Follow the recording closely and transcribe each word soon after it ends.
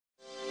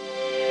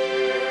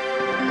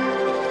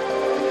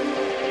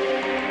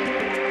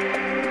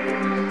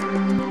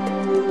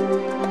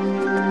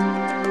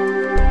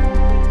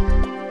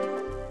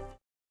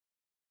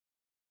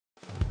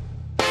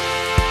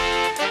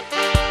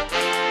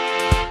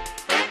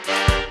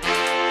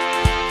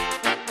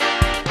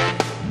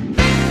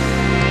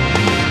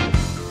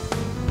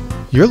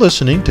You're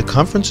listening to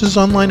Conferences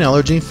Online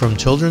Allergy from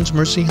Children's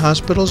Mercy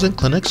Hospitals and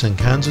Clinics in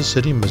Kansas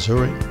City,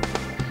 Missouri.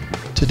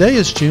 Today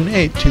is June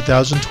 8,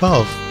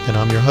 2012, and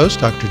I'm your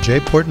host, Dr.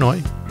 Jay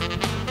Portnoy.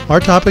 Our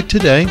topic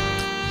today,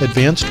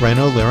 Advanced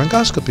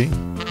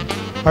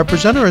Rhinolaryngoscopy. Our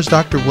presenter is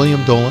Dr.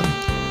 William Dolen.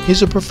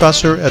 He's a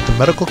professor at the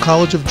Medical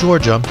College of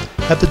Georgia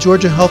at the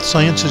Georgia Health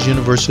Sciences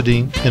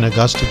University in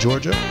Augusta,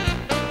 Georgia.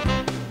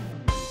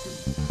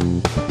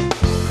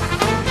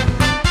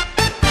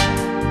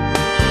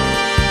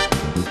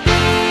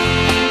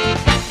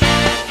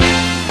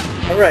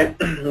 All right.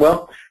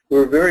 Well,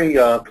 we're very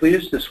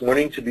pleased this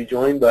morning to be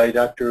joined by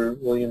Dr.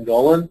 William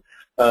Dolen.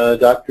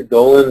 Dr.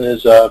 Dolen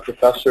is a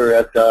professor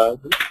at,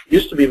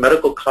 used to be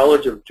Medical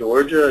College of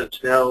Georgia.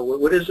 It's now,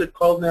 what is it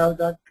called now,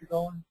 Dr.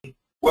 Dolen?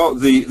 Well,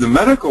 the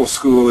medical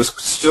school is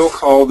still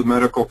called the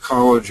Medical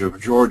College of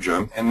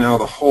Georgia, and now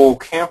the whole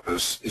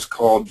campus is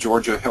called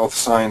Georgia Health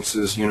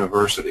Sciences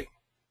University.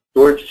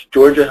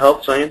 Georgia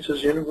Health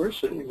Sciences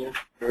University. Yeah,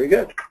 very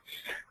good.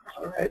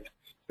 All right.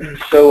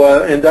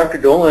 So, and Dr.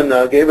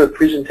 Dolen gave a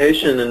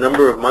presentation a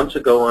number of months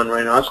ago on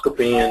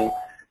rhinoscopy, and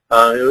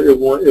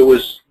it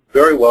was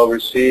very well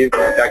received.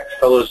 In fact,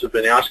 fellows have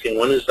been asking,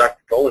 when is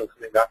Dr. Dolen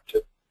coming back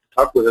to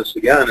talk with us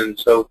again? And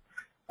so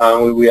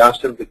we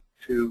asked him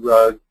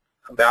to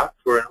come back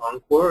for an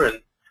encore,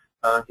 and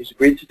he's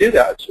agreed to do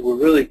that. So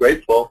we're really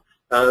grateful.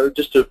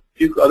 Just a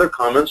few other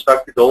comments.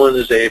 Dr. Dolen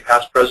is a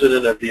past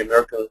president of the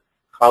American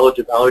College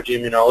of Allergy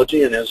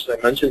Immunology, and as I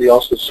mentioned, he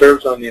also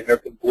serves on the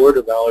American Board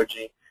of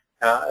Allergy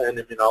and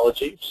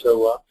Immunology.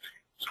 So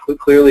he's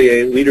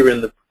clearly a leader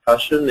in the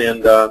profession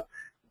and a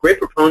great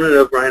proponent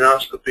of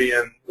rhinoscopy,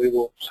 and we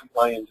will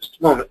supply in just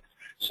a moment.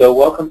 So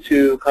welcome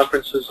to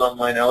Conferences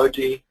Online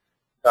Allergy,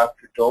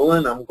 Dr.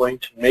 Dolen. I'm going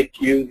to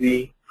make you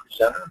the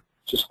presenter.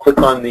 Just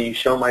click on the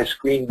Show My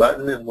Screen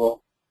button and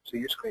we'll see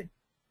your screen.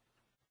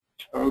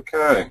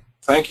 Okay.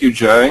 Thank you,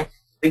 Jay.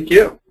 Thank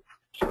you.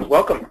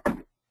 Welcome.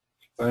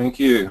 Thank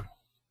you.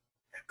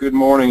 Good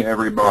morning,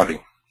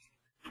 everybody.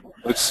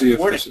 Let's see if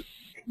this is,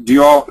 do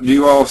you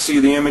all see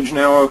the image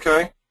now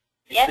okay?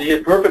 Yes. See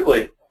it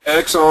perfectly.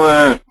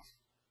 Excellent.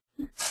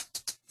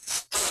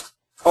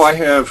 Well, I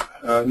have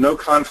no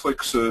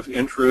conflicts of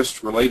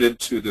interest related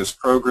to this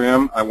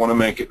program. I want to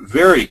make it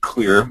very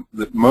clear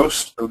that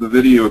most of the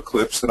video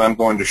clips that I'm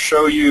going to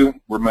show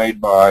you were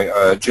made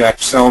by Jack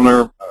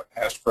Selner,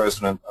 past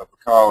president of the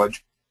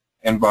college,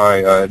 and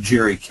by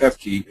Jerry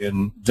Kefke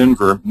in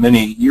Denver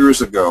many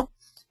years ago.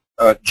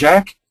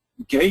 Jack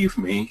gave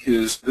me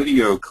his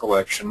video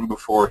collection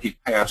before he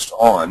passed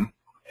on,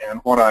 and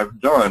what I've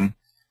done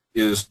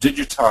is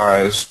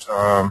digitized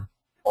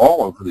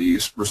all of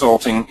these,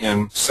 resulting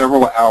in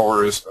several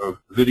hours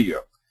of video.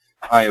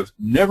 I have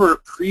never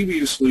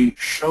previously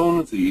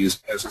shown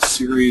these as a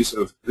series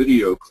of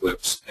video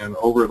clips, and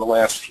over the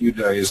last few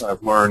days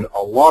I've learned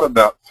a lot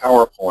about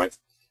PowerPoint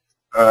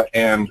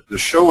and the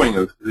showing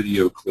of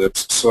video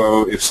clips,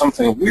 so if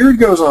something weird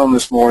goes on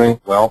this morning,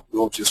 well,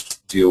 we'll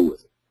just deal with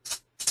it.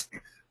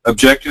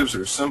 Objectives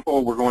are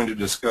simple. We're going to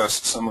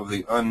discuss some of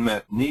the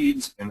unmet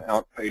needs in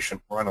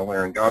outpatient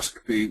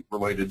rhinolaryngoscopy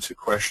related to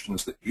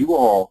questions that you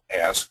all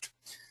asked.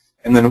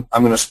 And then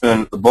I'm going to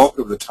spend the bulk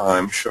of the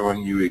time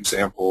showing you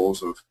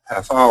examples of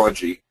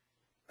pathology,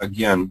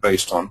 again,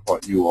 based on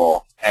what you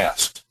all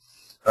asked.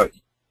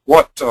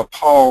 What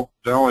Paul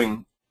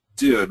Dolen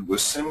did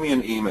was send me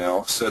an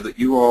email, said that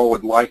you all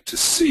would like to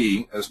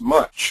see as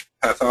much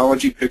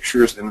pathology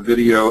pictures and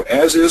video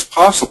as is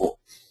possible.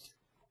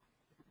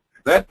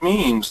 That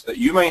means that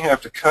you may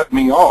have to cut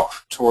me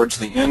off towards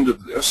the end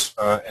of this,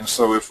 and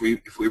so if we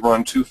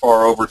run too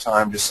far over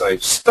time, just say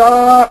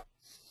stop,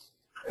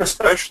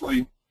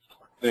 especially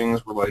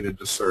things related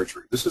to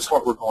surgery. This is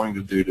what we're going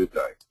to do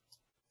today.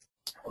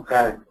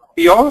 Okay.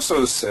 He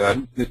also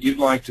said that you'd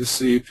like to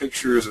see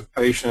pictures of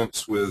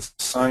patients with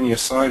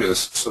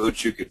sinusitis so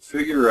that you could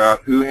figure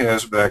out who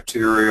has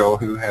bacterial,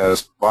 who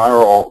has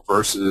viral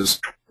versus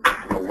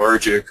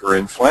allergic or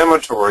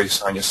inflammatory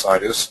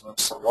sinusitis. And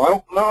so, well, I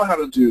don't know how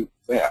to do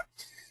that.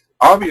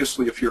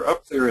 Obviously, if you're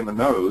up there in the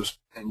nose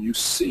and you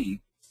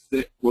see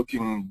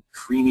thick-looking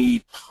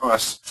creamy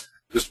pus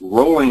just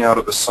rolling out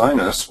of the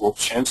sinus, well,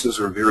 chances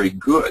are very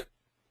good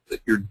that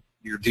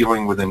you're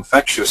dealing with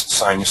infectious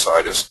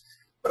sinusitis.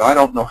 But I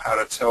don't know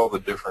how to tell the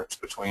difference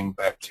between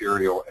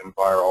bacterial and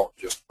viral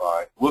just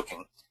by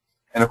looking.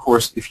 And of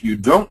course, if you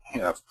don't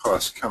have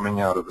pus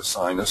coming out of the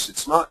sinus,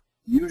 it's not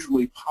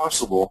usually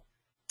possible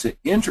to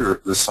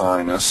enter the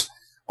sinus,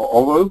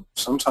 although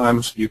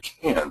sometimes you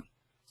can.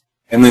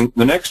 And then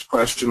the next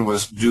question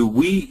was, do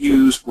we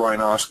use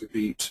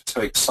rhinoscopy to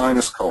take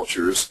sinus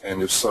cultures,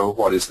 and if so,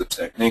 what is the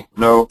technique?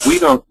 No, we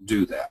don't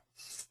do that.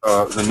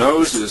 The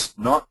nose is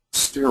not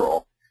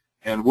sterile,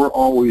 and we're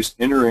always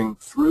entering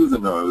through the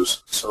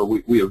nose, so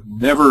we have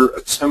never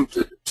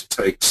attempted to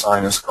take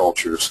sinus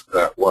cultures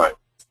that way.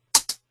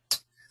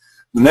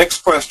 The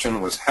next question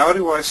was, how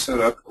do I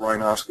set up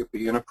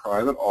rhinoscopy in a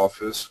private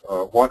office,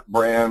 what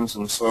brands,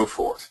 and so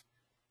forth?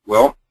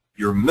 Well,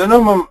 your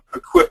minimum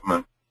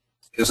equipment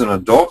is an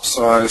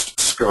adult-sized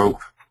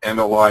scope and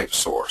a light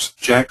source.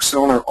 Jack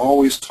Silner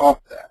always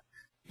taught that.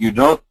 You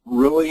don't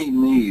really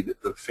need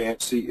the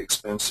fancy,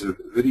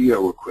 expensive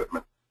video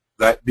equipment.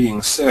 That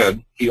being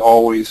said, he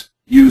always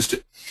used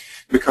it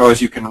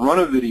because you can run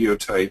a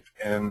videotape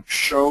and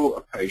show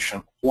a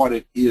patient what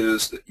it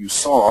is that you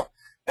saw,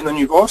 and then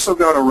you've also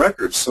got a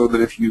record so that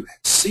if you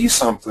see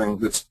something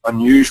that's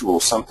unusual,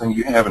 something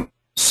you haven't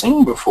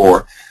seen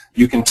before,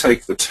 you can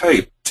take the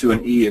tape to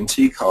an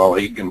ENT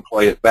colleague and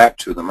play it back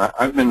to them.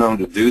 I've been known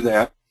to do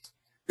that.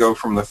 Go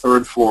from the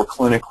 3rd floor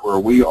clinic where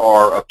we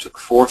are up to the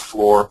 4th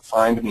floor,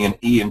 find me an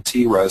ENT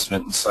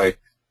resident and say,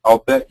 I'll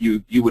bet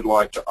you would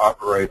like to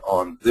operate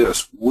on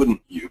this,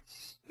 wouldn't you?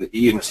 The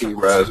ENT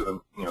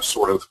resident,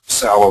 sort of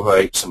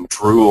salivates and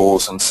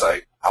drools and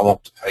say, I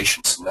want the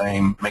patient's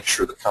name, make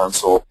sure the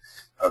consult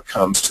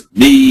comes to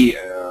me,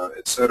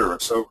 etc.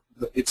 So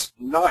it's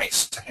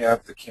nice to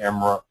have the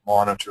camera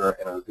monitor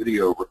and a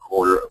video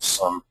recorder of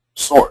some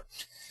sort.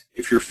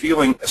 If you're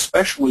feeling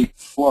especially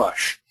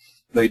flush,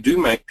 they do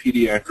make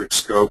pediatric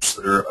scopes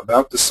that are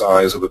about the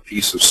size of a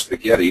piece of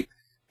spaghetti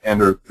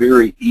and are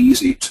very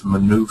easy to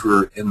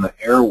maneuver in the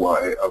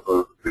airway of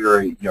a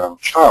very young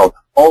child,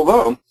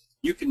 although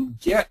you can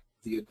get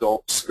the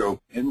adult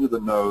scope into the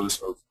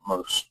nose of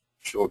most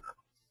children.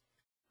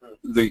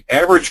 The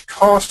average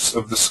costs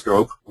of the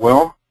scope,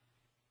 well,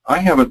 I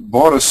haven't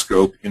bought a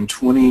scope in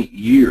 20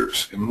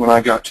 years, and when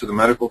I got to the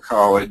medical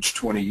college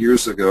 20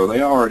 years ago,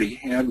 they already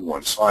had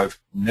one, so I've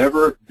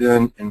never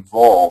been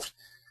involved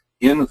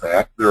in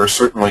that. There are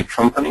certainly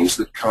companies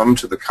that come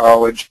to the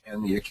college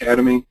and the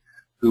academy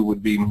who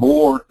would be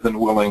more than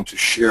willing to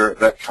share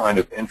that kind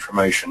of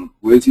information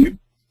with you.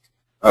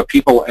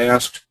 People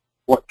asked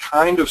what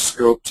kind of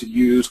scope to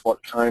use,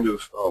 what kind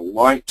of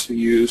light to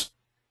use,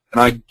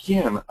 and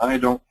again, I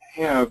don't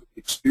have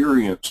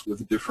experience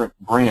with different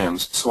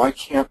brands, so I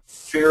can't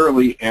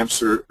fairly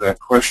answer that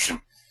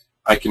question.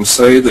 I can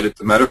say that at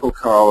the medical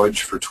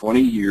college for 20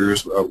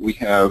 years we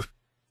have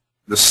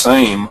the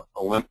same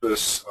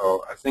Olympus,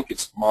 I think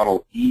it's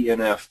model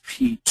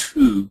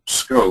ENFP2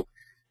 scope,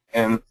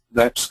 and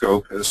that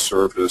scope has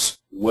served us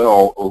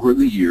well over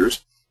the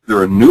years. There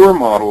are newer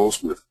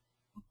models with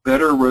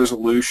better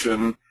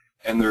resolution,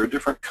 and there are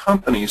different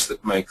companies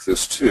that make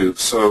this too,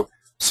 so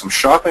some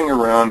shopping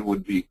around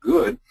would be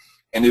good.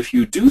 And if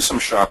you do some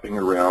shopping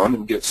around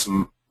and get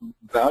some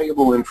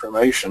valuable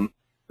information,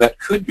 that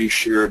could be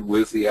shared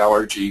with the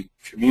allergy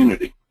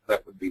community.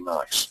 That would be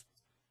nice.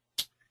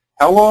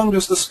 How long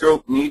does the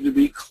scope need to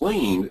be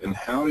cleaned, and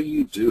how do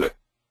you do it?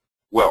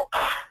 Well,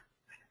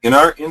 in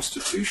our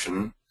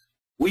institution,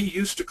 we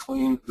used to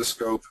clean the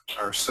scope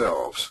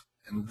ourselves,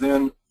 and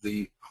then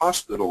the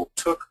hospital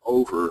took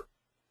over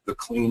the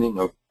cleaning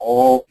of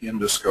all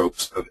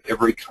endoscopes of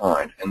every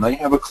kind, and they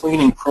have a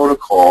cleaning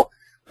protocol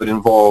that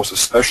involves a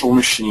special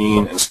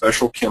machine and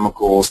special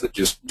chemicals that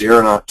just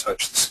dare not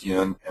touch the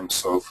skin and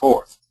so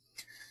forth.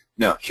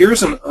 Now,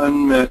 here's an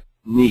unmet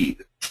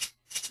need.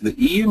 The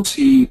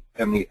ENT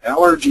and the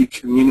allergy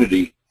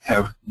community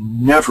have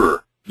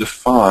never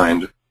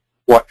defined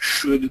what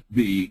should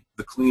be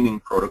the cleaning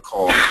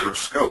protocol for a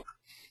scope.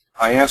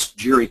 I asked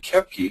Jerry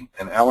Kepke,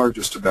 an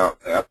allergist,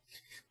 about that,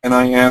 and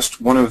I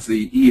asked one of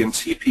the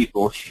ENT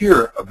people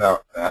here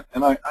about that,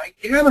 and I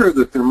gather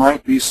that there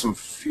might be some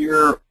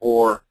fear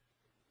or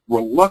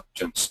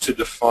reluctance to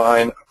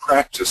define a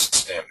practice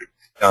standard.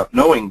 Now,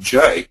 knowing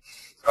Jay,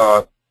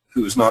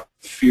 who's not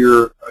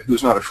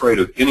afraid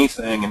of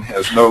anything and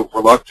has no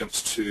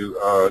reluctance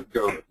to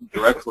go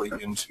directly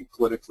into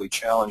politically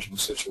challenging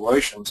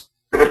situations,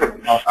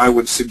 I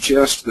would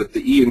suggest that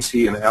the ENT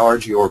and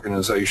allergy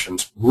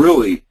organizations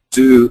really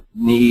do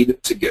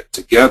need to get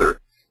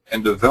together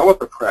and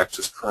develop a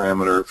practice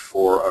parameter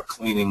for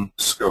cleaning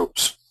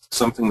scopes,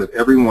 something that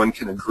everyone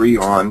can agree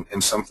on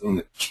and something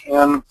that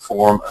can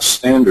form a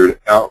standard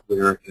out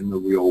there in the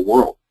real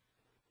world.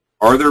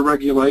 Are there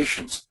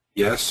regulations?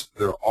 Yes,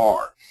 there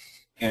are.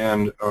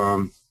 And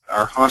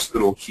our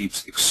hospital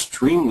keeps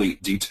extremely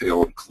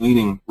detailed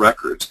cleaning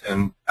records,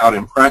 and out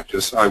in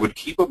practice I would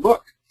keep a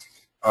book,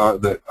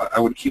 I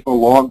would keep a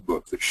log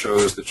book that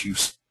shows that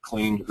you've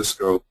cleaned the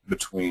scope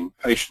between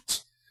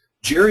patients.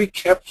 Jerry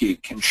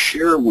Kepke can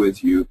share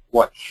with you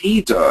what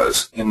he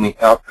does in the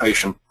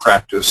outpatient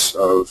practice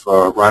of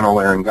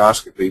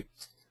rhinolaryngoscopy,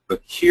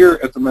 but here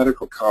at the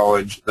medical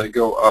college they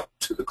go up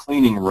to the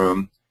cleaning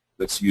room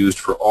that's used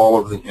for all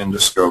of the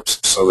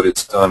endoscopes so that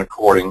it's done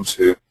according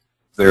to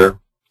their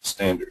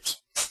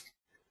standards.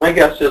 My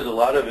guess is a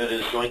lot of it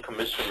is Joint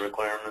Commission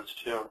requirements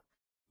too.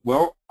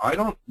 Well, I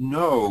don't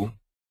know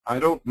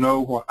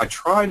what, I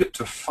tried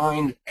to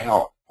find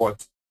out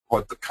what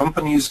the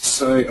companies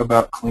say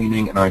about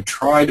cleaning, and I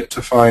tried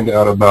to find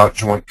out about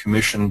Joint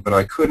Commission, but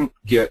I couldn't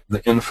get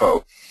the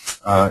info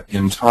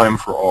in time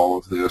for all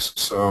of this.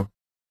 So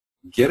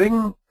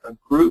getting a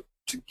group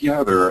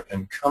together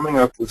and coming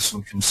up with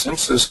some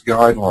consensus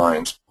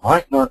guidelines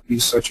might not be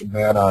such a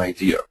bad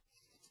idea.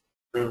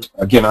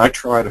 Again, I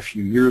tried a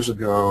few years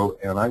ago,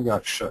 and I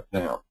got shut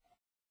down.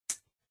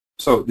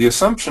 So the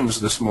assumptions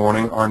this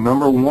morning are,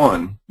 number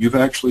one, you've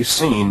actually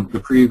seen the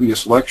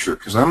previous lecture,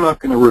 because I'm not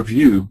going to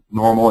review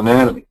normal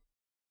anatomy.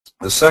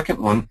 The second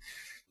one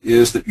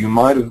is that you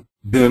might have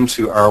been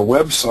to our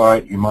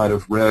website, you might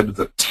have read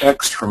the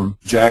text from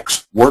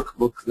Jack's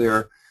workbook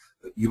there,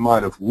 you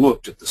might have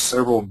looked at the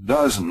several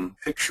dozen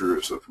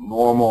pictures of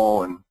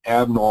normal and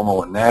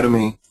abnormal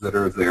anatomy that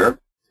are there.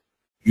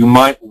 You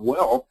might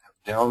well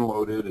have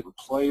downloaded and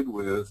played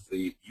with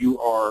the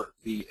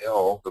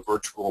URVL, the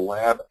virtual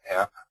lab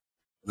app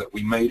that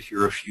we made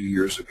here a few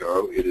years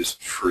ago. It is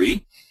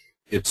free.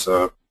 There's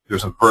a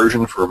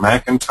version for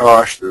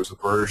Macintosh, there's a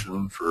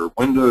version for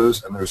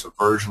Windows, and there's a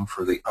version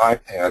for the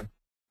iPad,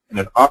 and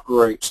it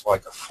operates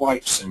like a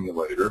flight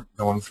simulator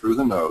going through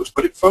the nose,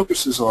 but it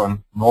focuses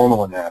on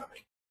normal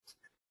anatomy.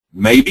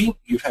 Maybe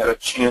you've had a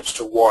chance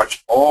to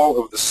watch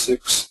all of the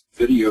 6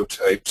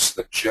 videotapes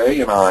that Jay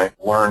and I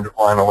learned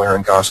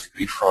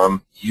rhinolaryngoscopy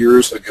from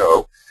years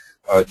ago.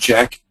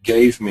 Jack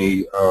gave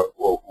me,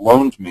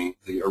 loaned me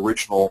the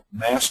original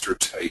master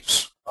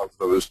tapes of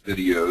those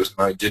videos, and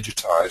I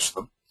digitized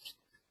them.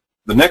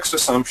 The next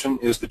assumption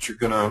is that you're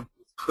going to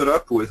put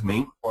up with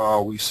me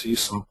while we see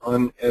some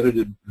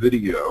unedited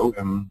video,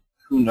 and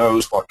who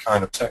knows what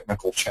kind of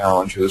technical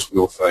challenges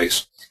we'll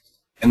face.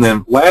 And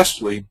then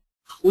lastly,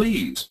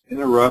 please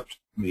interrupt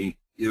me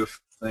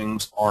if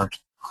things aren't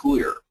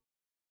clear.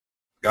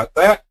 Got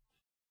that?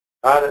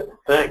 Got it.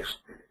 Thanks.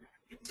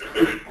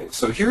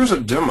 So here's a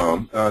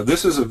demo.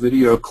 This is a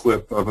video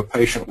clip of a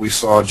patient we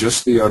saw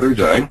just the other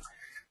day.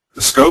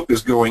 The scope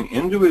is going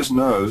into his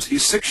nose.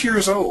 He's 6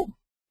 years old.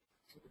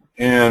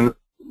 And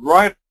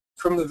right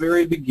from the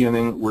very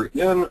beginning, we're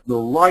in the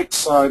right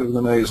side of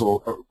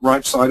the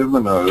right side of the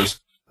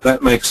nose.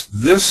 That makes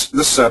this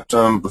the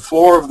septum. The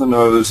floor of the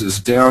nose is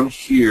down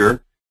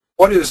here.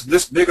 What is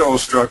this big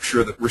old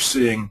structure that we're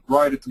seeing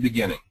right at the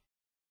beginning?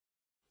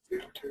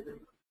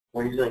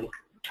 What do you think?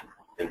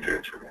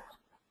 Inferior turbinate.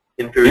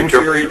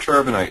 Inferior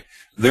turbinate.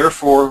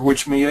 Therefore,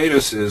 which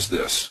meatus is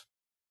this?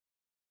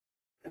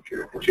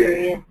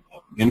 Inferior.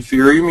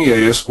 Inferior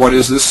meatus. What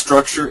is this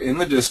structure in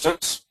the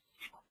distance?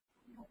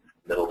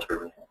 Middle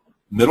turbinate.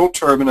 Middle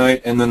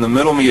turbinate, and then the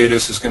middle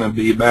meatus is going to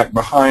be back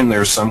behind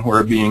there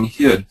somewhere being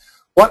hid.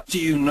 What do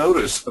you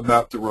notice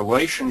about the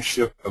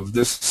relationship of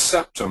this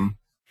septum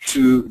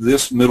to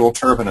this middle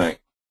turbinate?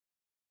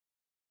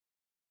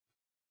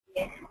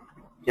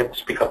 You have to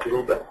speak up a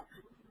little bit.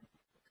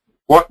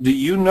 What do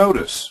you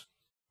notice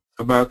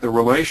about the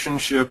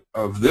relationship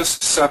of this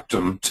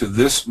septum to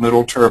this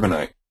middle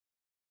turbinate?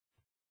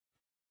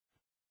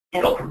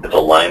 It's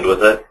aligned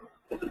with it?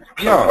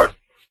 Yeah.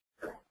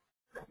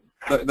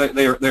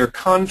 They're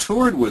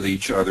contoured with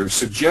each other,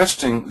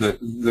 suggesting that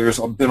there's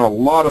been a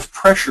lot of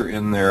pressure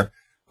in there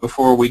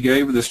before we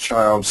gave this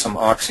child some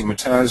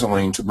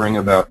oxymetazoline to bring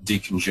about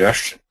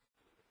decongestion.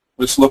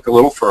 Let's look a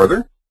little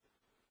further.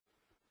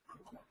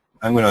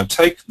 I'm going to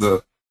take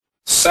the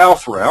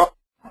south route.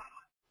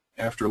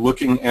 After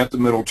looking at the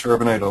middle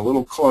turbinate a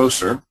little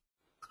closer,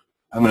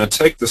 I'm going to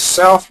take the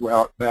south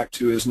route back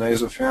to his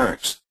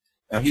nasopharynx.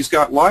 Now, he's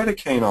got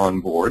lidocaine on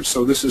board,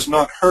 so this is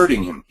not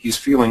hurting him. He's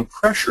feeling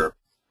pressure,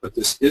 but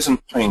this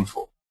isn't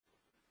painful.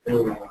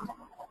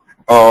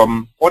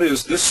 What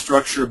is this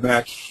structure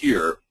back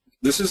here?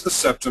 This is the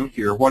septum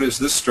here. What is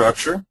this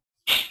structure?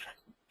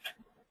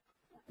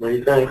 What do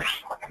you think?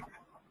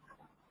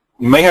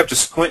 You may have to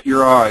squint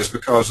your eyes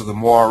because of the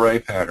moire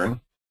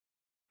pattern.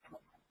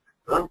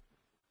 Huh?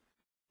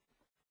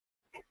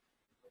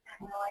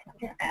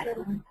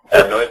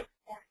 Adenoid.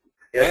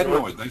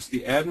 Adenoid. That's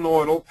the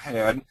adenoidal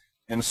pad.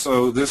 And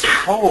so this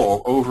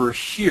hole over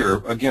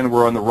here, again,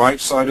 we're on the right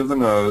side of the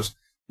nose.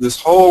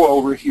 This hole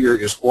over here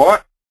is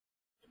what?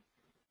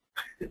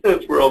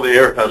 That's where all the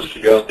air has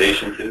to go.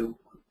 Eustachian tube.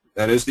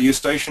 That is the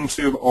eustachian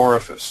tube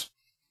orifice.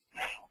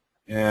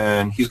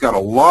 And he's got a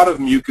lot of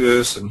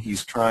mucus, and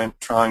he's trying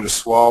to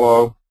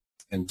swallow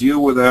and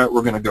deal with that.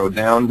 We're going to go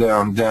down,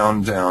 down,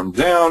 down, down,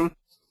 down.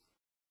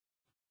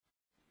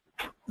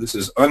 This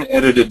is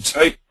unedited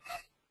tape.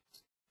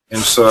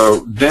 And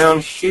so down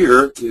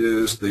here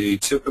is the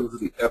tip of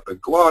the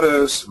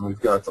epiglottis, and we've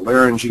got the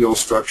laryngeal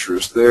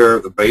structures there.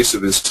 The base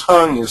of his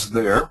tongue is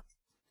there.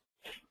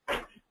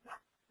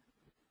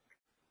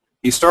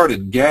 He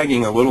started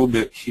gagging a little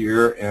bit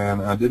here,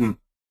 and I didn't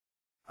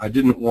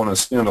want to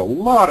spend a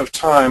lot of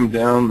time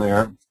down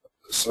there.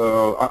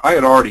 So I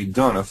had already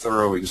done a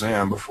thorough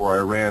exam before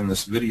I ran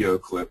this video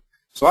clip.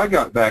 So I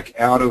got back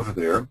out of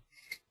there.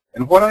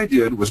 And what I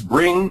did was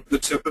bring the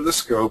tip of the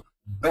scope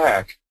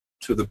back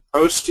to the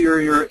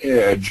posterior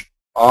edge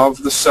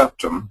of the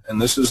septum,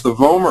 and this is the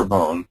vomer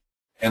bone.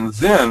 And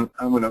then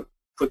I'm going to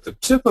put the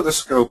tip of the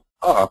scope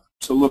up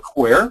to look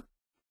where?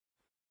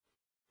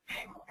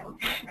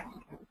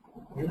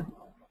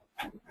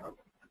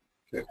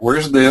 Okay,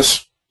 where's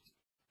this?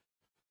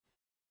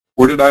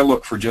 Where did I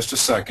look for just a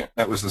second?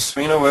 That was the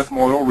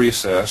sphenoethmoidal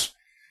recess.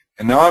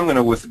 And now I'm going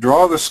to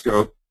withdraw the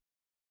scope,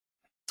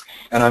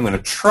 and I'm going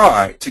to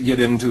try to get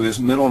into his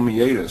middle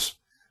meatus.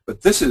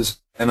 But this is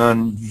an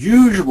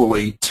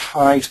unusually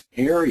tight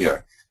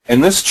area.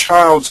 And this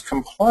child's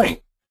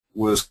complaint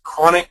was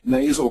chronic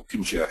nasal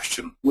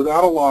congestion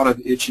without a lot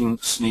of itching,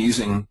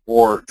 sneezing,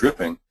 or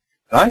dripping.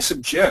 And I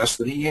suggest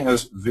that he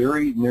has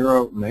very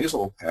narrow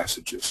nasal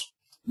passages.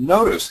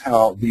 Notice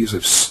how these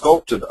have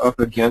sculpted up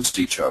against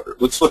each other.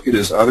 Let's look at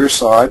his other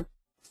side.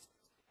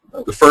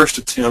 The first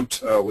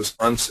attempt was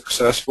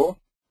unsuccessful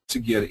to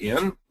get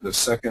in. The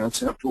second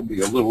attempt will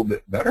be a little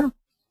bit better.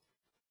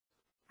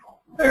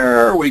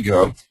 There we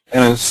go.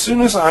 And as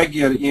soon as I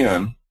get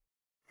in,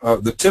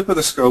 the tip of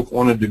the scope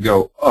wanted to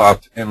go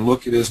up and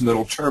look at his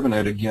middle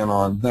turbinate again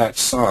on that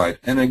side.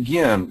 And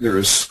again, there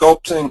is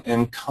sculpting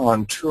and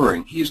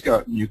contouring. He's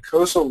got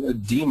mucosal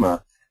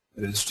edema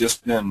that has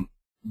just been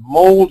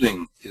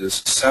molding his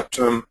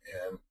septum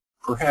and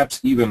perhaps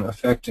even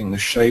affecting the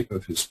shape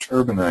of his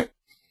turbinate.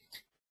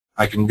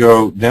 I can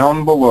go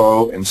down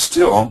below and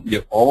still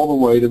get all the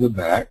way to the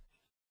back.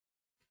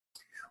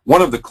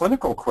 One of the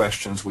clinical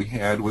questions we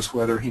had was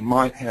whether he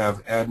might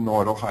have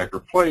adenoidal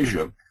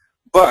hyperplasia,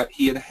 but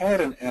he had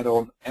had an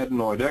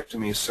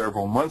adenoidectomy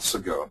several months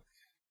ago,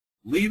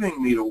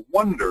 leaving me to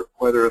wonder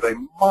whether they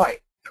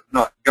might have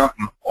not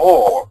gotten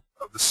all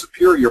of the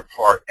superior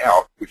part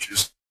out, which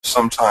is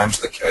sometimes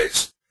the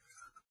case,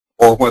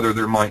 or whether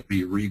there might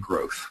be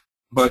regrowth.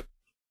 But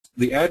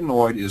the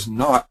adenoid is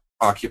not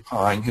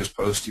occupying his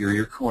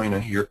posterior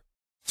choana here,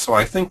 so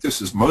I think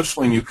this is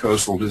mostly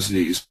mucosal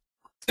disease.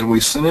 And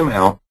we sent him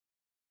out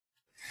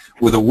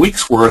with a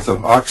week's worth of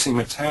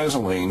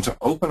oxymetazoline to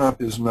open up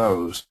his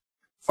nose,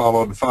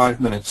 followed 5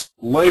 minutes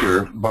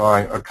later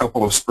by a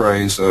couple of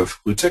sprays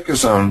of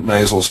fluticasone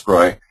nasal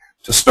spray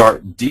to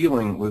start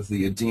dealing with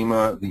the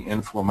edema, the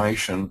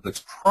inflammation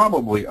that's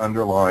probably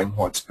underlying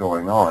what's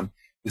going on.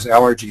 His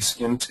allergy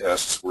skin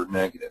tests were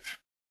negative.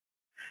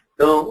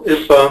 So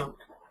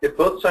if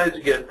both sides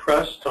get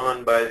pressed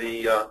on by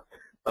the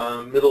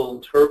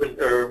middle turbinate,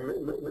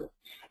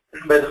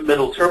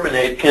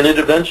 can it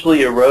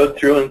eventually erode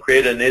through and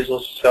create a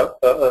nasal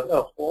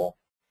hole?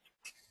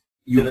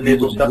 You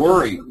would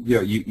worry.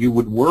 Yeah, you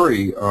would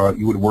worry.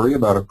 You would worry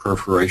about a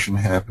perforation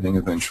happening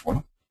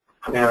eventually.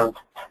 Yeah.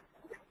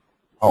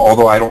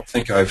 Although I don't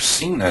think I've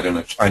seen that in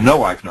a. I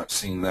know I've not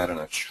seen that in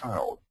a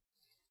child.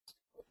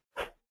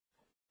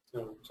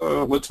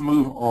 So let's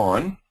move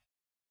on.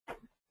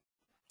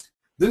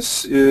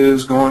 This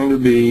is going to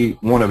be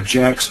one of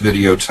Jack's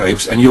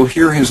videotapes, and you'll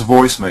hear his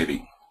voice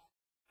maybe.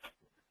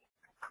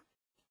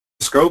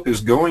 The scope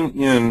is going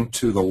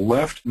into the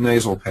left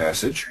nasal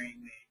passage.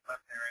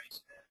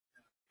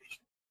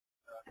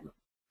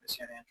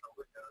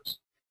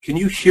 Can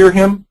you hear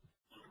him?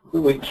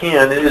 We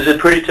can. Is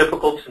it pretty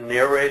typical to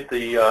narrate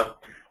the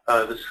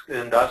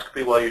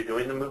endoscopy while you're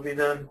doing the movie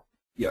then?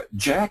 Yeah,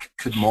 Jack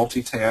could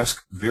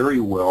multitask very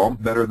well,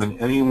 better than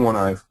anyone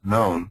I've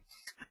known.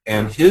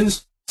 And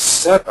his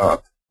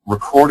setup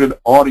recorded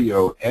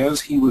audio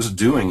as he was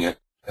doing it,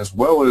 as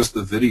well as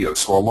the video.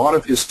 So a lot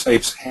of his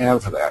tapes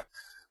have that.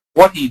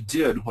 What he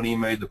did when he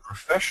made the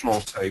professional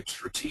tapes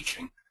for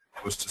teaching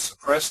was to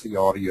suppress the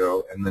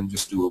audio and then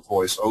just do a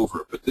voice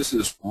over it. But this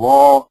is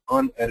raw,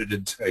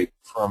 unedited tape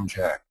from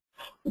Jack.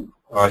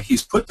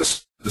 He's put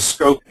the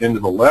scope into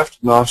the left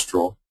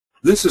nostril.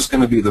 This is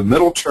going to be the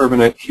middle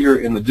turbinate here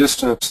in the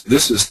distance.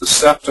 This is the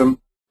septum.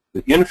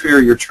 The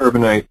inferior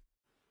turbinate,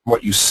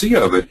 what you see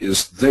of it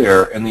is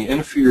there, and the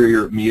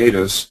inferior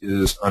meatus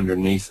is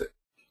underneath it.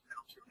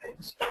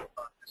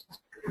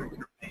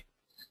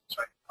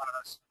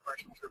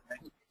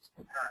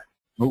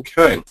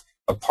 Okay.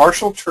 A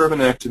partial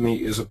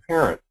turbinectomy is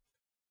apparent.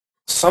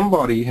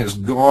 Somebody has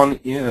gone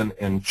in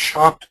and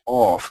chopped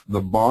off the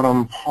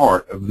bottom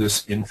part of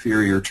this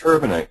inferior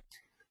turbinate.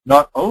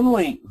 Not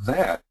only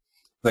that,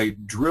 they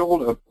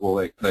drilled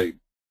they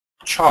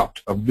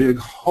chopped a big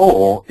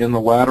hole in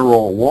the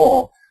lateral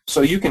wall,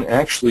 so you can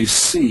actually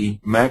see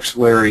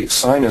maxillary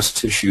sinus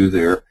tissue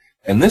there.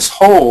 And this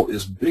hole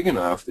is big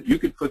enough that you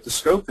could put the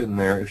scope in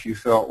there if you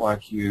felt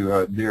like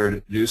you dared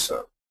to do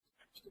so.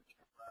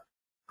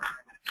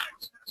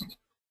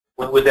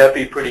 Would that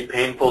be pretty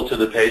painful to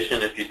the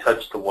patient if you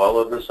touched the wall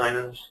of the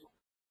sinus?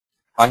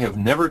 I have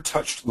never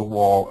touched the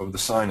wall of the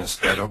sinus.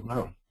 I don't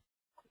know.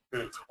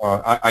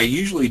 I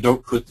usually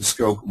don't put the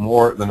scope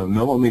more than 1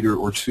 millimeter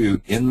or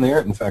 2 in there.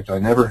 In fact, I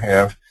never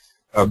have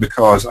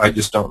because I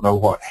just don't know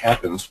what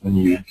happens when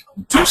you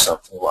do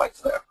something like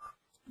that.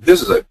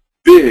 This is a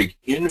big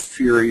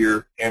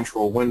inferior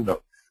antral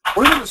window.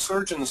 Where do the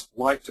surgeons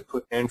like to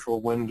put antral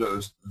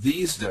windows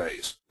these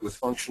days with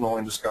functional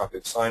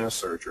endoscopic sinus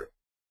surgery?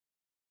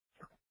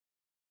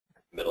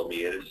 Middle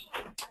meatus.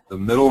 The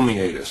middle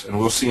meatus, and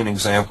we'll see an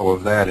example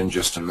of that in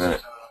just a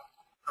minute.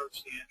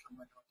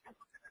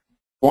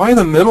 Why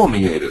the middle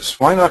meatus?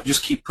 Why not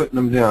just keep putting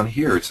them down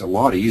here? It's a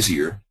lot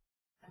easier.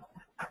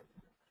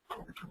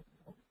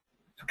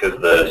 Because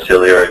of the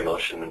ciliary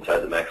motion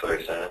inside the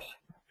maxillary sinus.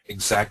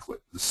 Exactly.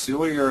 The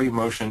ciliary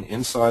motion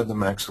inside the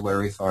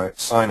maxillary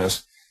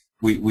sinus,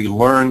 we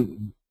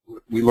learn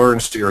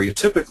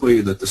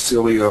stereotypically that the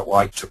cilia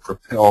like to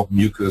propel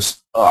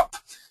mucus up.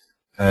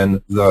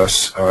 And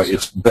thus,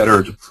 it's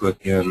better to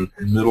put in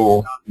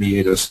middle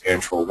meatus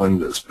antral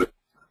windows. But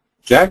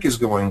Jack is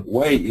going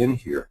way in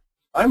here.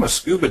 I'm a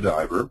scuba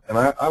diver, and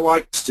I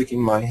like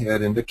sticking my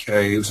head into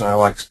caves, and I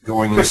like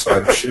going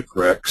inside of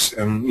shipwrecks.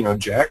 And you know,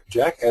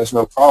 Jack has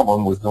no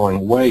problem with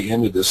going way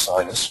into this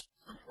sinus.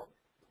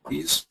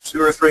 He's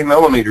 2 or 3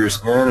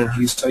 millimeters in, and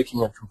he's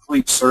taking a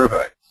complete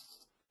survey.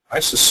 I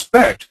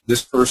suspect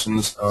this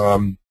person's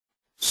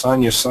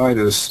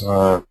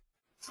sinusitis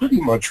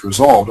pretty much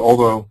resolved,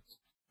 although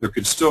there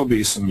could still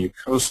be some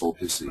mucosal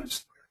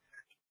disease.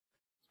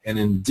 And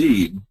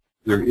indeed,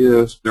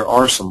 there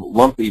are some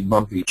lumpy,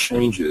 bumpy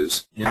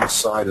changes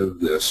inside of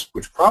this,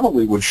 which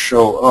probably would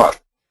show up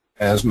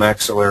as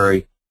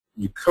maxillary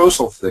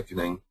mucosal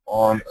thickening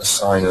on a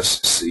sinus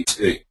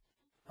CT.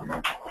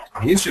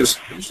 He's just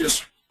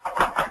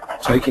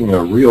taking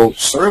a real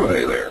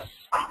survey there.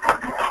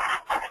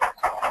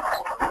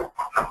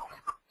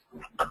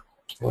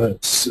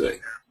 Let's see.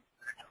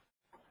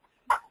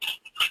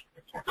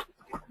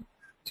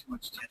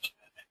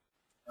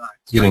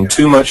 Getting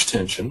too much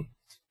tension.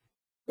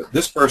 But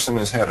this person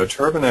has had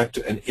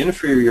an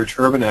inferior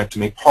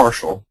turbinectomy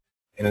partial,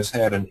 and has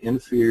had an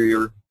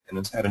inferior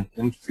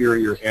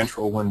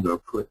antral window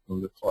put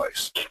into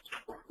place.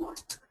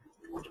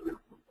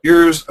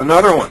 Here's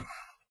another one.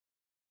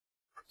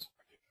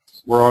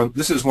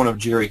 This is one of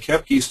Jerry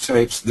Kepke's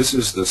tapes. This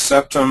is the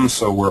septum,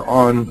 so we're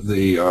on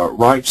the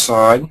right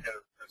side.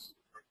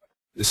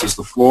 This is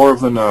the floor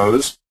of the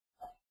nose.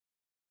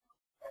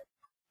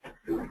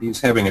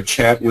 He's having a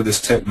chat with his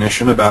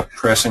technician about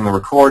pressing the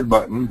record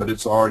button, but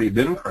it's already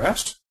been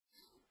pressed.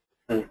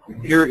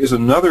 Here is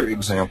another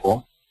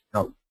example.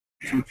 Now,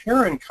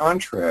 compare and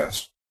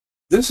contrast.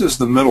 This is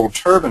the middle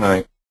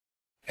turbinate,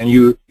 and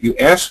you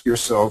ask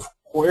yourself,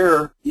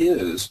 where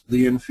is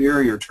the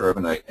inferior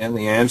turbinate? And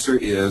the answer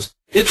is,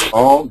 it's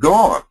all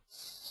gone.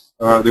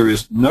 There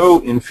is no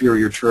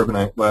inferior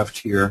turbinate left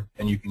here,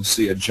 and you can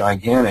see a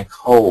gigantic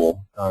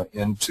hole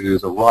into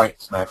the right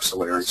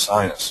maxillary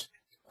sinus.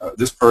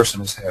 This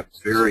person has had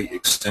very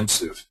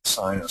extensive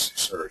sinus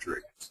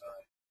surgery.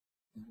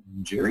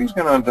 Jerry's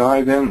going to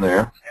dive in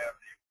there.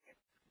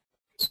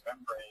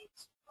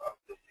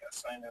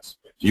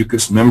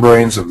 Mucous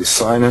membranes of the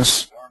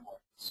sinus.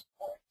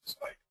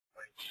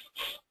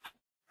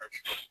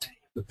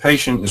 The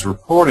patient is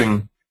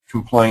reporting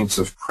complaints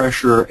of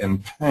pressure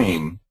and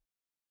pain.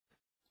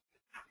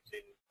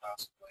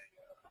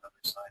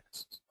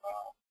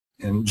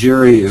 And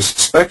Jerry is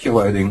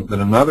speculating that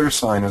another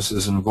sinus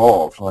is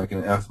involved, like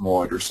an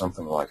ethmoid or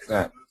something like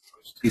that.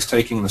 He's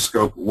taking the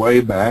scope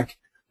way back.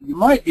 You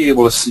might be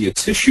able to see a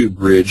tissue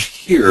bridge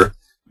here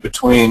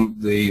between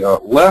the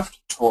left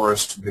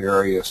torus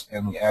tubarius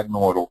and the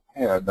adenoidal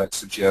pad. That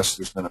suggests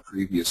there's been a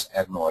previous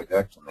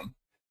adenoidectomy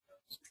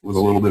with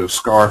a little bit of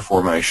scar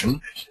formation.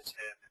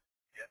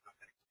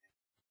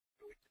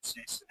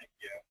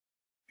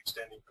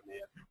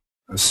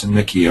 A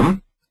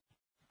synechium.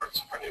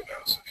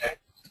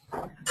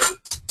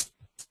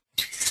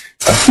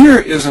 Here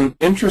is an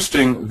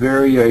interesting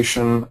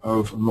variation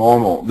of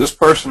normal. This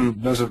person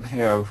doesn't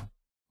have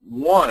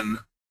one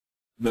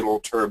middle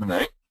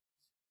turbinate.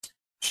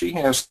 She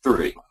has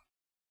 3.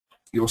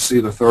 You'll see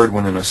the third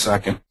one in a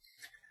second.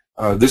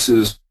 This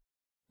is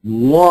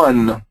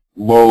one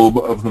lobe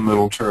of the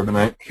middle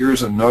turbinate.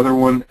 Here's another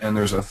one, and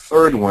there's a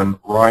third one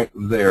right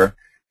there.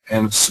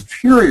 And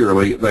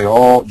superiorly, they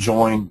all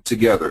join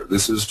together.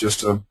 This is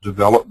just a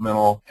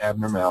developmental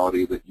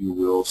abnormality that you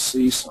will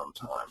see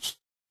sometimes.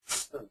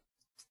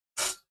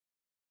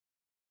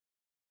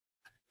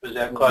 Does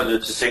that cause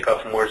it to take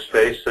up more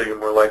space, so you're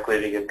more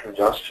likely to get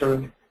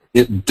congestion?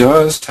 It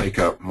does take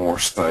up more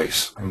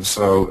space, and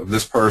so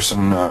this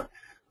person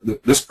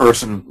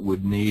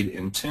would need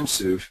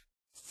intensive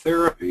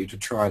therapy to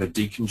try to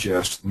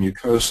decongest the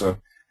mucosa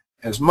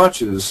as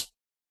much as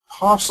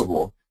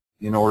possible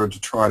in order to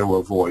try to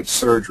avoid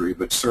surgery.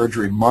 But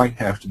surgery might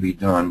have to be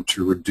done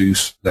to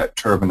reduce that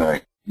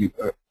turbinate.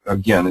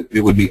 Again,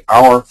 it would be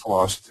our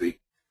philosophy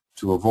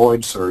to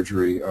avoid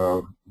surgery.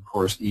 Of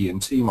course,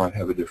 ENT might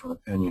have a different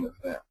opinion of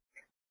that.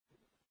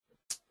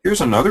 Here's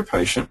another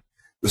patient.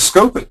 The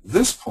scope at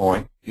this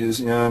point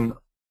is in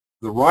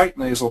the right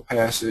nasal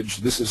passage.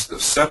 This is the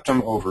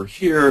septum over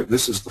here.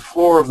 This is the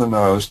floor of the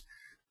nose.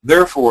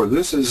 Therefore,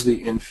 this is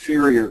the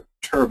inferior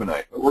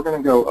turbinate. But we're going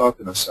to go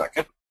up in a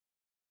second.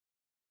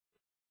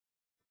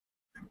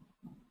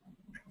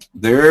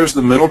 There's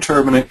the middle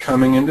turbinate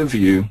coming into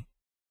view.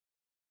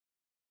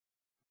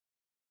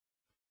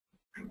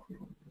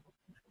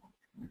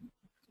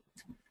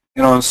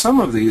 And on some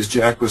of these,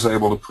 Jack was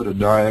able to put a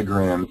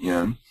diagram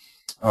in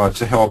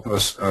to help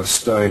us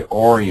stay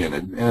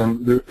oriented.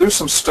 And there's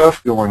some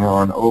stuff going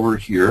on over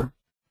here.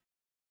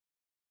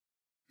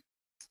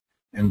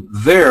 And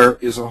there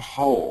is a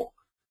hole.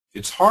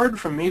 It's hard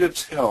for me to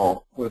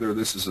tell whether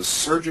this is a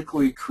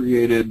surgically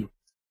created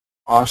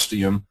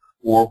ostium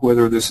or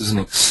whether this is an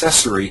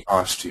accessory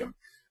ostium.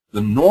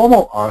 The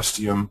normal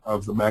ostium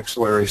of the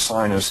maxillary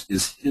sinus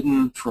is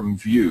hidden from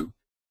view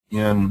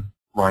in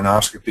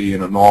rhinoscopy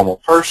in a normal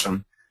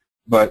person,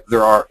 but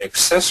there are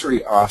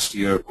accessory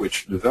ostia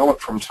which develop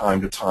from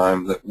time to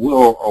time that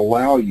will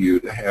allow you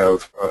to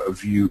have a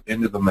view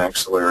into the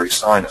maxillary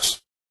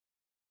sinus.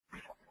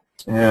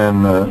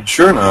 And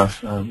sure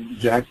enough,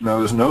 Jack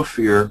knows no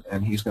fear,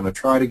 and he's going to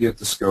try to get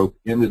the scope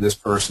into this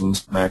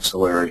person's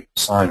maxillary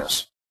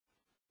sinus.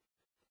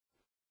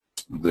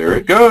 There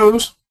it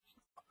goes.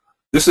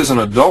 This is an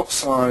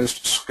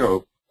adult-sized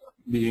scope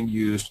being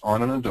used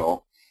on an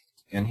adult,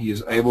 and he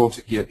is able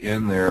to get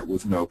in there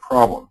with no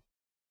problem.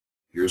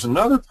 Here's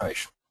another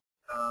patient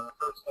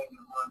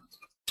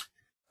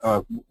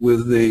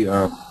with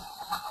the.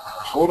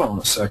 Hold on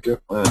a second.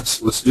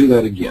 Let's do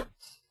that again.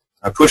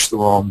 I pushed the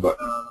wrong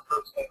button.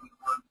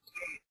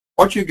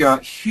 What you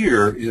got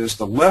here is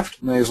the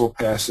left nasal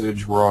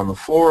passage. We're on the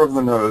floor of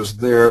the nose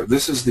there.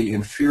 This is the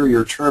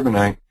inferior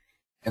turbinate,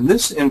 and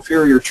this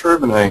inferior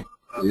turbinate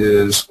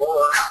is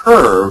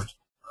curved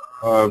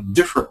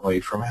differently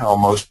from how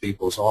most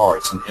people's are.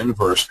 It's an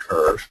inverse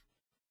curve.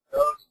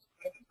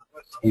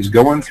 He's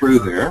going through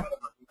there.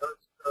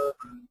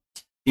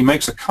 He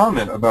makes a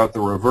comment about the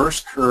reverse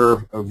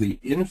curve of the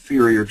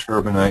inferior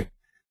turbinate,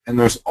 and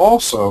there's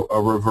also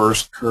a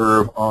reverse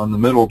curve on the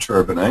middle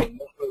turbinate.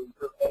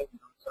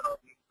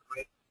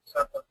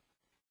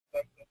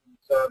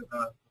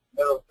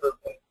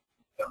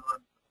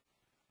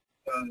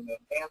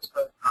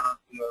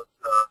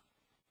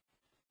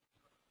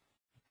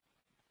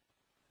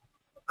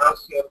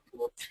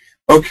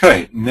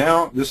 Okay,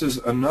 now this is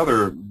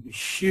another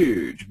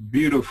huge,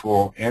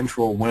 beautiful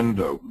antral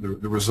window,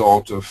 the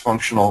result of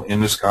functional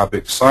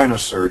endoscopic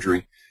sinus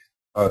surgery.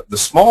 The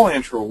small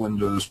antral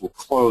windows will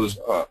close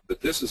up,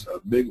 but this is a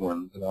big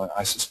one that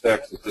I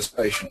suspect that this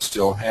patient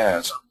still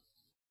has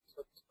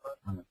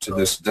to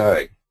this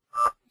day.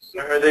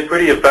 Are they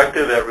pretty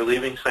effective at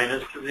relieving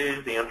sinus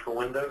disease, the antral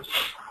windows?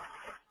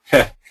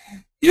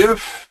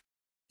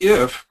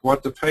 If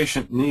what the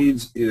patient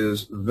needs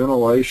is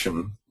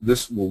ventilation,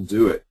 this will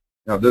do it.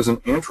 Now, does an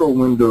antral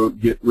window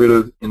get rid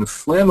of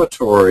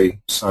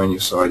inflammatory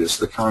sinusitis,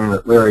 the kind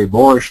that Larry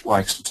Borish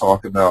likes to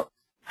talk about?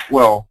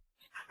 Well,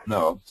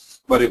 no.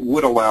 But it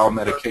would allow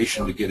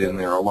medication to get in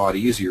there a lot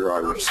easier,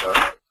 I would say.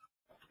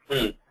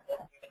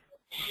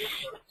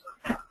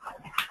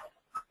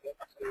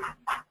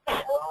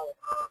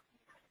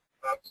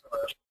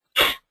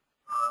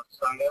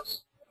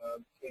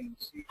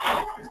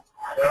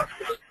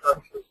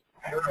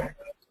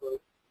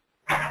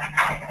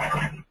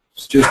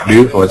 It's just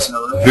beautiful. It's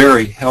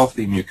very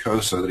healthy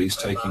mucosa that he's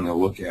taking a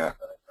look at.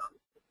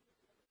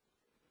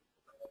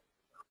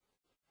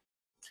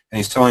 And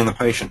he's telling the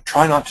patient,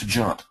 try not to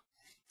jump.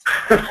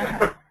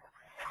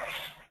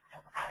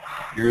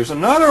 Here's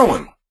another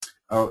one.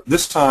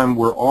 This time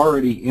we're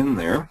already in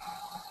there,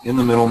 in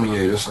the middle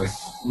meatus.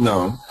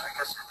 No.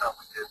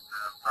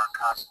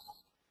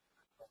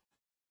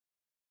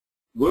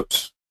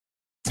 Whoops.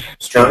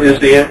 Now, is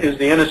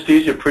the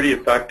anesthesia pretty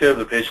effective?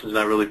 The patient's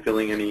not really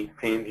feeling any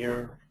pain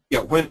here? Yeah,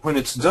 when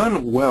it's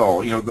done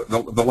well, you know,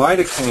 the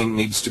lidocaine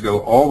needs to go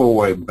all the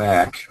way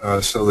back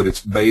so that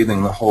it's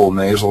bathing the whole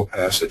nasal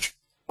passage.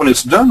 When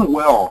it's done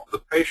well, the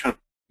patient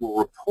will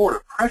report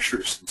a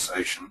pressure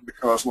sensation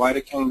because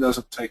lidocaine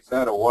doesn't take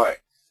that away.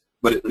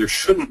 But there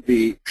shouldn't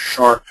be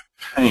sharp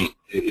pain.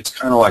 It's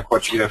kind of like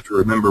what you have to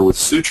remember with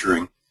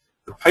suturing.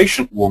 The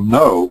patient will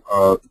know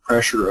the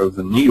pressure of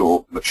the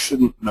needle but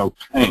shouldn't know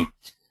pain.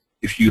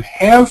 If you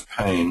have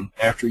pain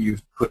after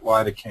you've put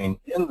lidocaine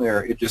in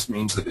there, it just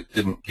means that it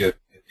didn't get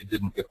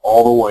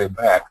all the way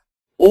back,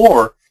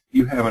 or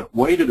you haven't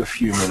waited a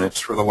few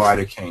minutes for the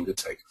lidocaine to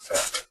take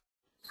effect.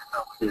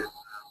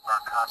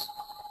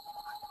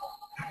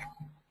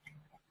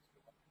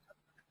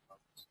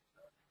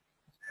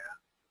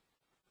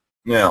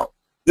 Now,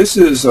 this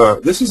is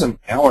an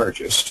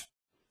allergist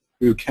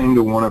who came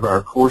to one of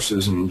our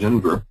courses in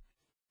Denver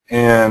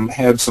and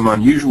had some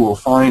unusual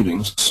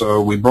findings, so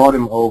we brought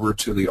him over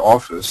to the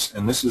office,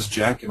 and this is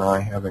Jack and I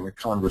having a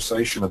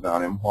conversation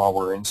about him while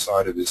we're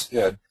inside of his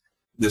head.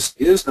 This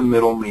is the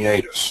middle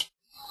meatus,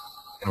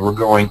 and we're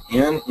going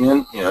in.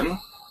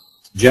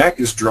 Jack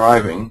is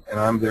driving, and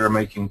I'm there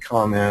making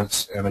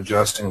comments and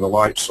adjusting the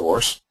light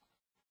source.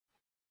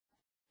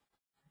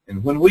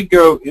 And when we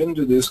go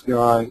into this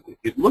guy,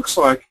 it looks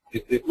like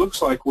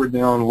we're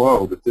down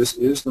low, but this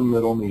is the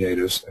middle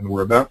meatus, and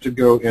we're about to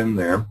go in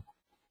there.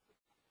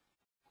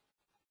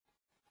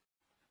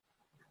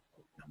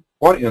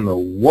 What in the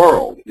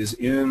world is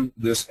in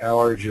this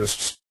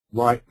allergist's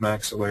right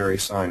maxillary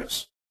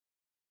sinus?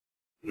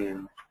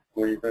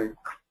 What do you think?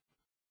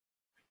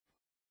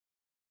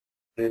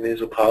 Any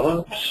nasal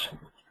polyps?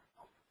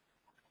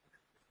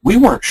 We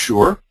weren't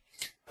sure.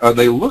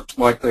 They looked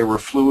like they were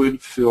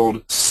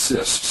fluid-filled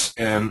cysts,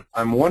 and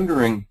I'm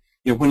wondering,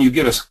 you know, when you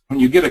get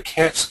a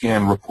CAT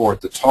scan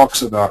report that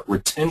talks about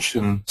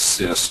retention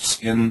cysts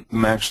in the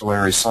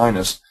maxillary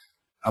sinus,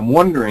 I'm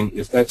wondering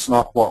if that's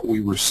not what we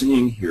were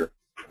seeing here.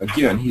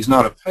 Again, he's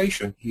not a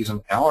patient, he's an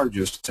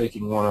allergist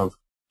taking one of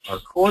our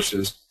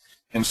courses,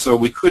 and so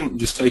we couldn't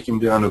just take him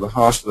down to the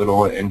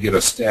hospital and get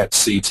a stat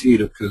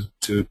CT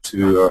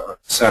to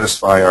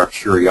satisfy our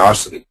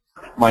curiosity.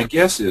 My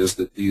guess is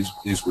that these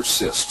were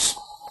cysts.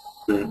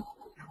 Mm-hmm.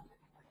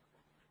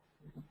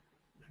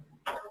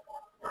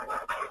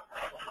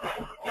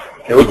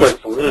 They look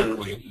like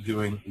balloons.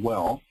 Doing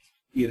well.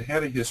 he had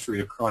had a history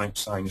of chronic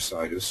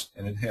sinusitis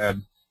and had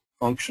had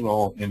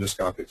functional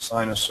endoscopic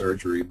sinus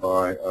surgery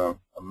by a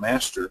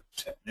master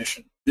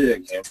technician,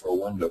 big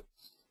antral window.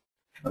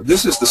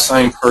 This is the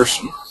same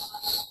person.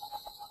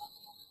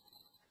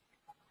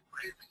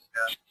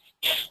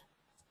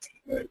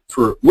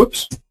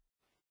 Whoops.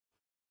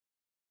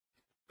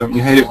 Don't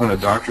you hate it when a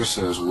doctor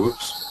says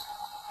whoops?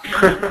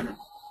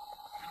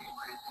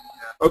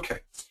 Okay.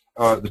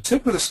 The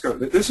tip of the scope,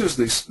 this is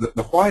the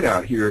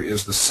whiteout here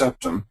is the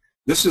septum.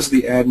 This is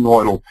the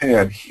adenoidal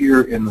pad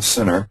here in the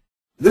center.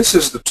 This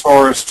is the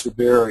torus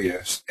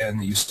tubarius and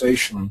the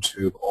eustachian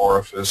tube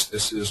orifice.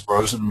 This is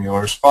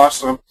Rosenmüller's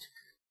fossa.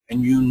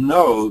 And you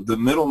know the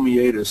middle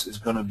meatus is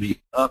going to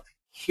be up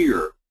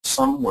here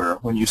somewhere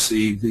when you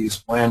see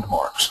these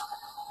landmarks.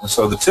 And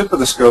so the tip of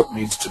the scope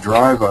needs to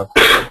drive up.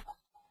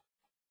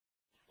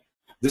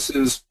 This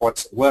is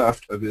what's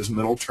left of his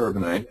middle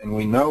turbinate, and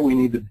we know we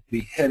need to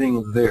be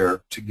heading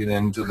there to get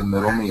into the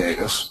middle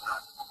meatus.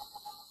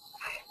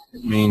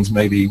 It means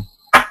maybe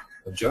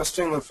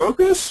adjusting the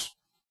focus,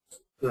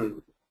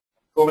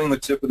 pulling the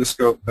tip of the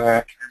scope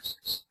back,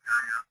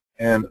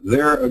 and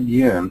there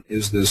again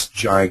is this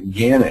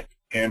gigantic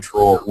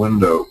antral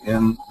window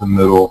in the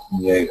middle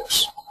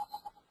meatus.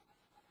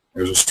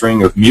 There's a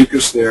string of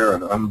mucus there,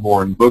 an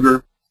unborn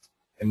booger.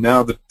 And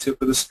now the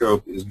tip of the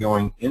scope is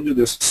going into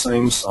this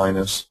same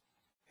sinus,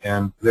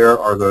 and there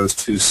are those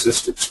two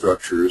cystic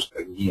structures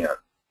again.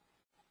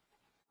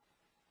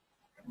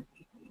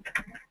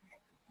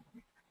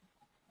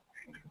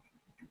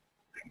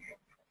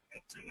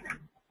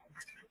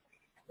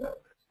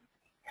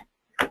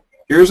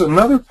 Here's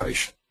another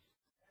patient.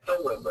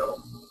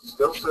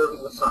 Still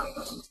serving the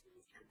sinus.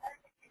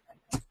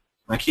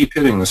 I keep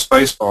hitting the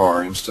space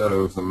bar instead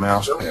of the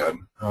mouse pad.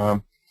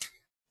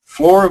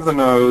 Floor of the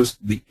nose,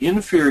 the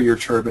inferior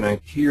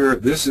turbinate here,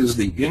 this is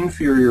the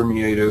inferior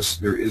meatus.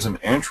 There is an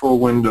antral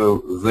window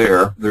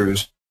there. There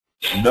is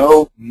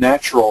no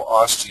natural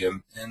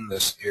ostium in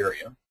this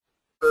area.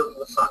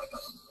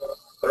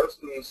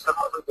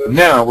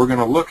 Now we're going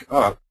to look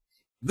up.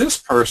 This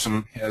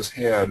person has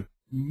had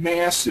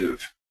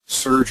massive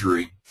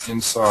surgery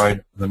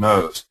inside the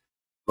nose.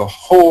 The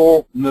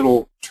whole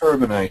middle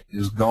turbinate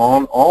is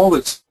gone. All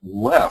that's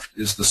left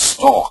is the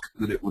stalk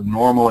that it would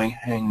normally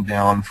hang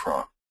down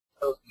from.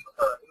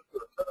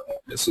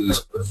 This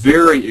is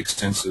very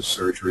extensive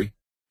surgery,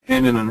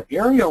 and in an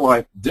area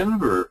like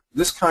Denver,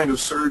 this kind of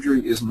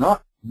surgery is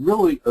not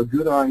really a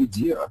good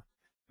idea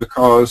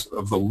because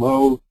of the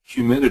low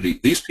humidity.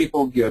 These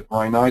people get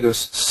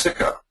rhinitis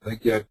sicca. They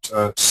get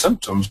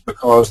symptoms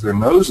because their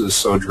nose is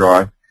so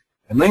dry,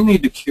 and they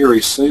need to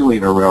carry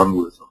saline around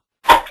with them.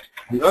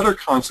 The other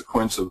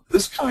consequence of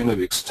this kind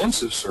of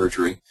extensive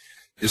surgery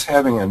is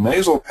having a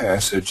nasal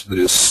passage that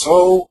is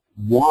so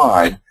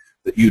wide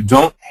that you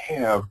don't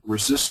have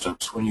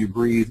resistance when you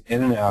breathe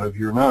in and out of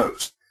your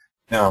nose.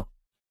 Now,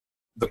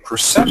 the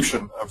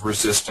perception of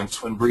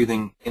resistance when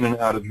breathing in and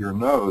out of your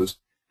nose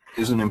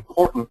is an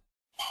important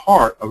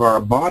part of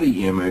our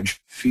body image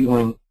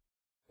feeling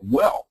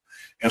well.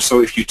 And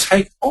so if you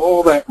take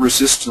all that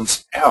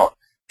resistance out,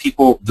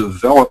 people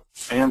develop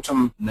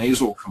phantom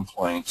nasal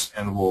complaints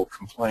and will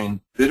complain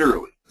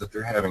bitterly that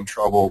they're having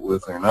trouble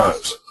with their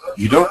nose.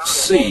 You don't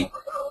see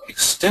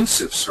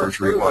extensive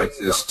surgery like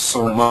this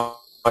so much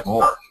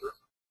more.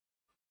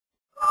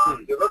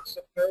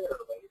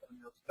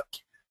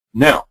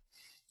 Now,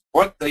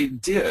 what they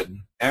did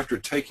after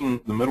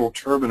taking the middle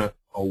turbinate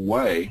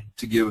away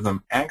to give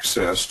them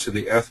access to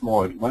the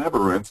ethmoid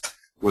labyrinth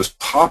was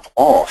pop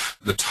off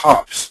the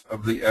tops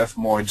of the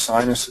ethmoid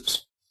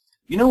sinuses.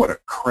 You know what a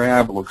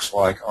crab looks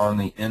like on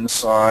the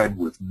inside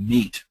with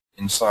meat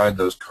inside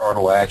those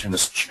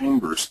cartilaginous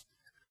chambers?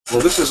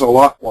 Well, this is a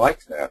lot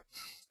like that.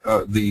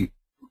 The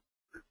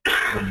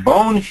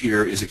bone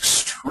here is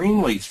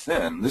extremely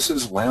thin. This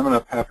is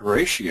lamina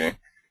papyracea,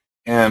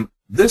 and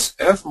this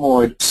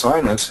ethmoid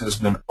sinus has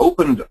been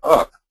opened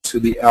up to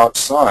the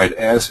outside,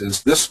 as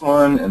is this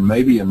one and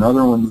maybe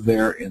another one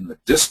there in the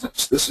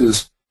distance. This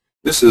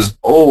is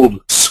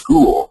old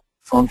school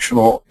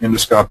functional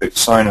endoscopic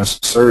sinus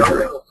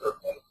surgery.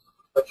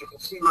 But you can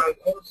see right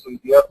into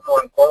the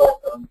ethmoid bulb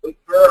and big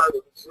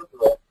very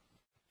visible.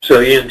 So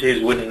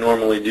ENTs wouldn't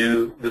normally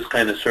do this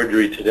kind of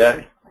surgery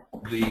today?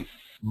 The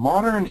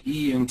modern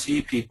ENT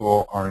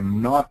people are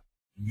not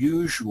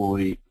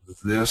usually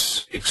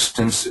this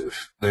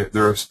extensive.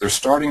 They're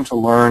starting to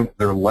learn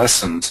their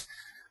lessons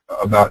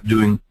about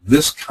doing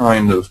this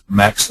kind of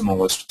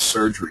maximalist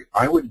surgery.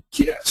 I would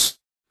guess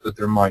that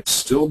there might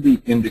still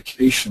be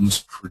indications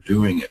for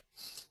doing it,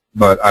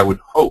 but I would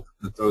hope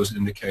that those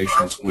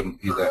indications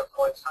wouldn't be that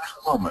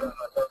common.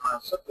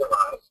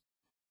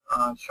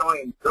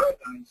 Showing very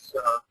nice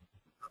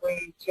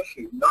clean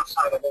tissue, no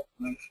sign of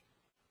inflammation.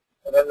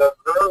 And then the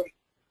very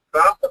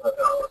back of the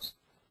nose,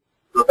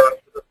 go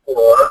back to the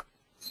floor,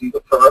 see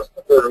the torus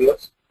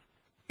tubarius.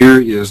 Here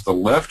is the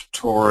left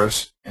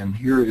torus, and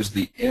here is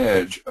the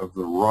edge of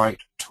the right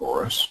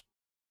torus.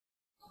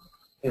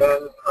 And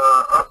then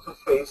up the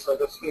face of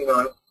the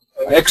sphenoid.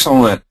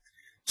 Excellent.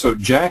 So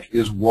Jack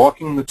is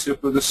walking the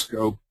tip of the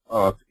scope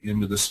up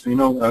into the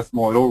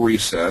sphenoethmoidal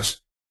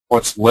recess.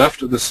 What's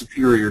left of the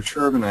superior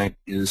turbinate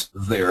is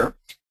there.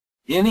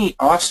 Any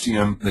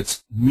ostium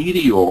that's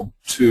medial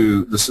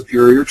to the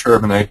superior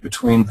turbinate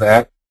between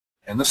that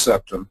and the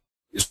septum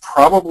is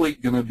probably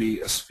going to be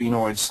a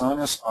sphenoid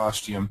sinus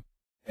ostium,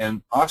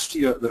 and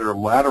ostia that are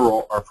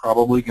lateral are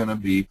probably going to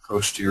be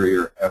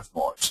posterior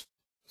ethmoids.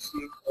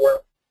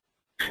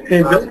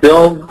 Hey,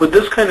 Bill, would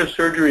this kind of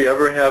surgery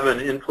ever have an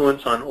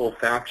influence on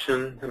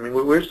olfaction? I mean,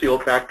 where's the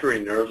olfactory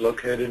nerve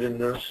located in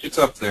this? It's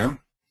up there.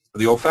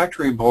 The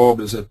olfactory bulb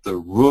is at the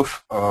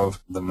roof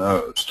of the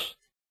nose.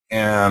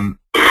 And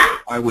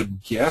I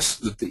would guess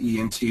that the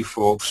ENT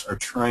folks are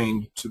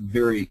trained to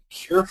very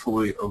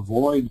carefully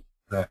avoid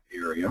that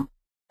area.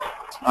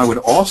 I would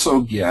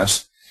also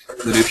guess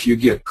that if you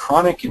get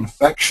chronic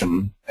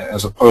infection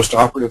as a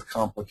postoperative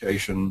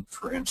complication,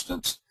 for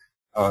instance,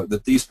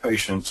 that these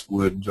patients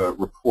would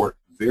report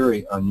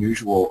very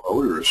unusual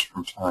odors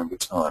from time to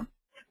time.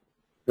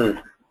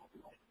 Sinus.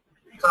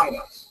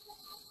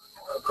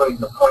 I'm putting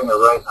the pointer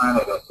right on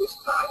it at this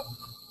time.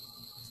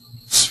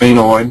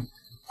 Sphenoid,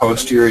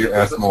 posterior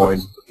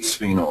ethmoid,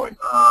 sphenoid.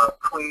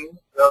 Clean,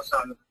 no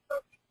sign of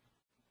infection.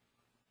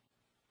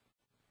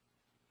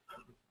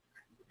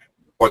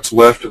 What's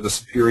left of the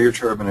superior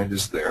turbinate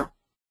is there,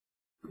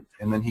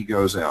 and then he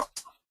goes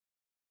out.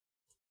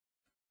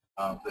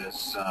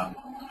 This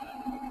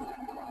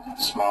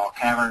small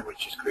cavern,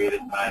 which is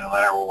created by the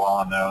lateral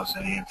wall of the nose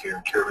and the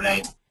inferior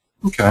turbinate.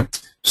 Okay,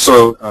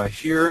 so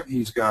here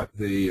he's got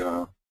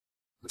the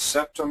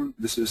septum.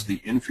 This is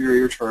the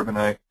inferior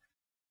turbinate.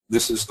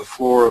 This is the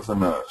floor of the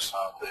nose.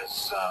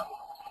 This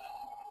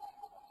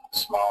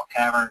small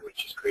cavern,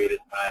 which is created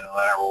by the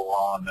lateral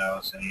wall of the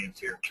nose and the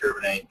inferior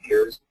turbinate.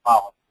 Here's the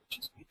polyp, which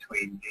is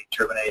between the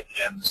turbinate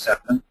and the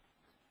septum.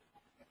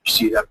 You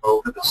see that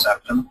over the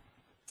septum.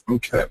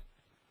 Okay.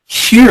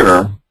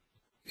 Here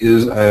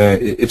is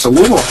it's a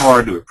little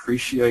hard to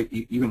appreciate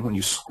even when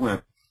you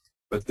squint,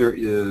 but there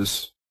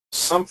is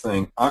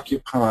something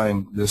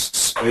occupying this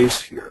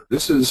space here.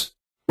 This is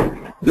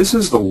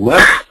the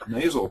left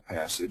nasal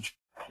passage.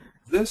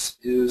 This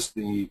is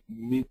the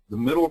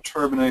middle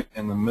turbinate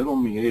and the middle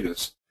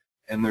meatus,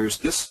 and there's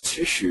this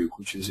tissue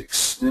which is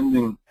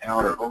extending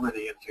out over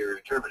the inferior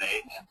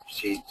turbinate and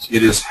proceeds.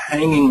 It is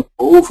hanging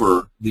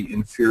over the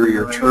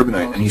inferior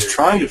turbinate, and he's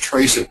trying to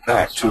trace it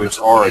back to its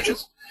origin.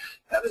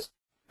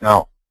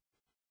 Now,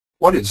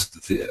 what is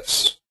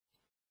this?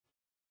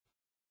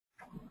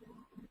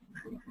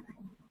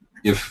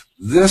 If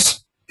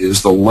this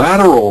is the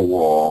lateral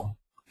wall,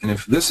 and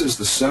if this is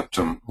the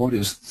septum, what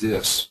is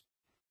this?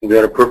 You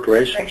got a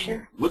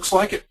perforation? Looks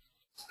like it.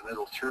 It's the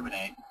middle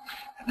turbinate,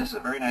 and this is a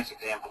very nice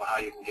example of how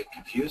you can get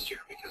confused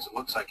here, because it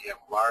looks like you have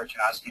a large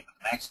ostium of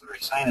the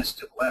maxillary sinus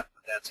to the left,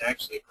 but that's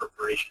actually a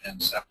perforation in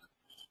the septum.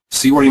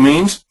 See what he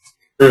means?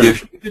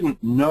 If you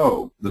didn't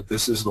know that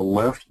this is the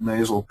left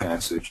nasal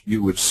passage,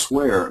 you would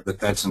swear that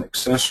that's an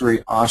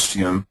accessory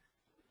ostium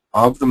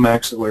of the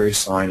maxillary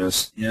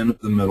sinus in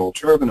the middle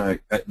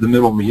turbinate, the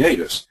middle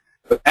meatus.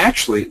 But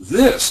actually,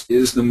 this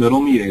is the middle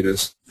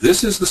meatus,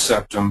 this is the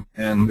septum,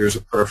 and there's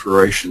a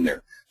perforation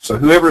there. So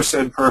whoever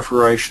said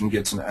perforation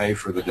gets an A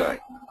for the day.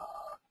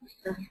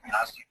 Maxillary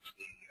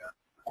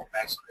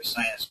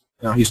sinus.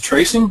 Now he's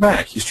tracing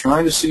back. He's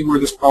trying to see where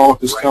this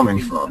polyp is coming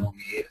from.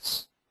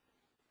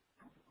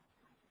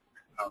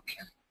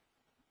 Okay.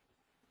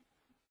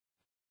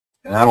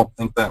 And I don't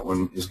think that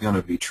one is going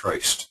to be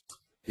traced.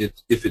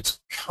 If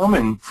it's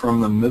coming from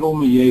the middle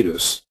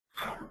meatus,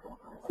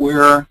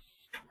 where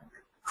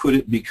could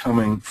it be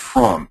coming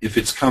from if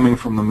it's coming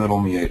from the middle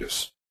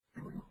meatus?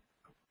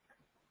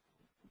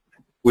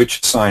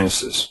 Which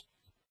sinuses?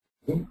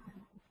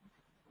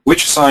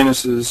 Which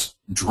sinuses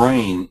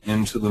drain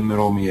into the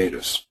middle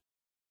meatus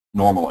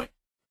normally?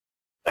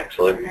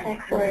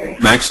 Maxillary.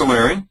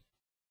 Maxillary.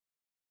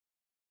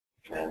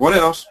 What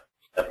else?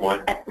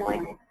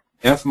 Ethmoid.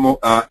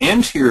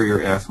 Anterior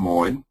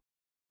ethmoid.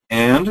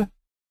 And?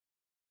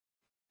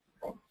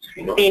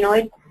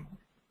 Sphenoid.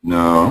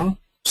 No.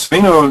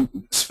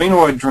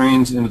 Sphenoid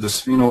drains into the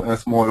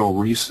sphenoethmoidal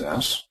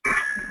recess.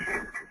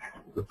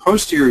 The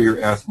posterior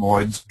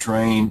ethmoids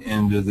drain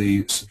into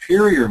the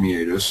superior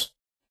meatus.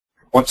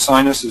 What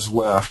sinus is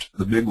left?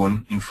 The big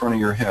one in front of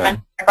your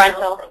head.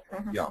 Frontal.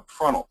 Yeah,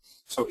 frontal.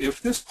 So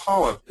if this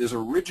polyp is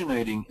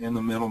originating in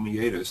the middle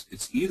meatus,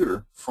 it's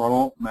either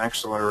frontal,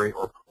 maxillary,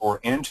 or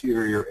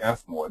anterior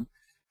ethmoid.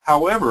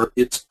 However,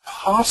 it's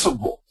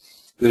possible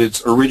that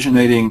it's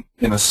originating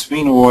in a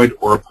sphenoid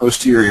or a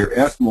posterior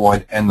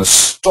ethmoid, and the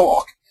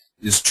stalk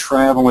is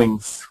traveling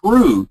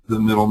through the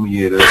middle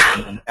meatus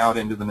and out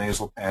into the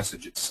nasal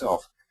passage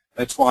itself.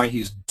 That's why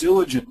he's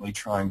diligently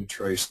trying to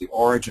trace the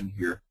origin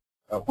here.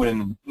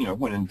 When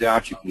in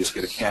doubt, you can just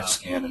get a CAT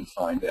scan and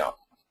find out.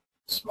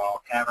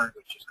 Small cavern,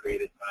 which is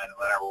created by the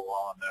lateral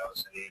wall of the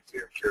nose and the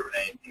inferior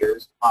turbinate.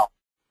 Here's the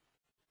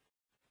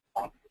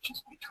polyp, which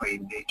is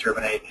between the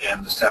turbinate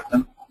and the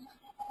septum.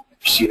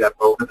 You see that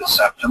over the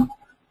septum,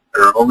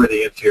 or over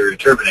the inferior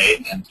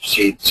turbinate, and you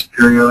see it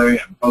superiorly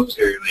and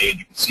posteriorly, and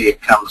you can see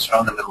it comes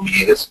from the middle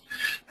meatus.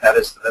 That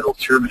is the middle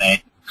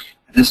turbinate.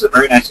 And this is a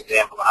very nice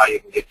example of how you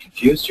can get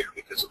confused here,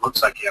 because it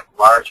looks like you have a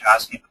large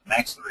ostium of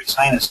maxillary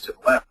sinus to the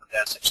left, but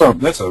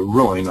that's a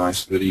really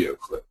nice video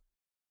clip.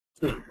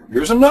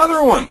 Here's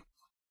another one.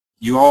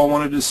 You all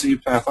wanted to see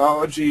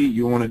pathology.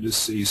 You wanted to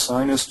see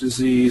sinus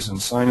disease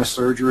and sinus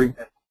surgery.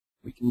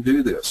 We can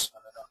do this.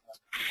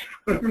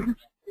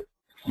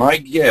 My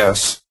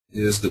guess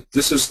is that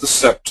this is the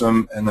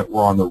septum and that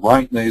we're on the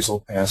right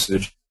nasal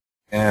passage,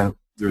 and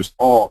there's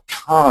all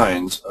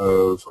kinds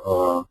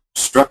of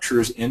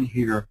structures in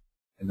here.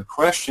 And the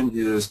question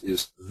is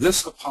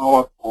this a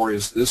polyp or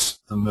is this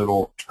the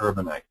middle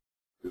turbinate?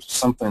 There's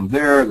something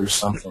there, there's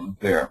something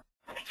there.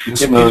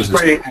 This nose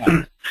is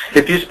packed.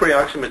 If you spray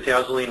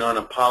oxymetazoline on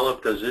a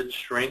polyp, does it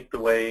shrink the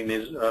way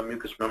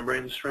mucous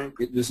membranes shrink?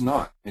 It does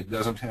not. It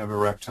doesn't have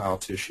erectile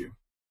tissue.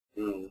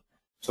 Mm.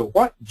 So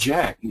what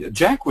Jack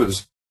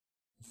was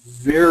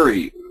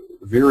very,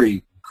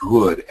 very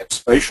good at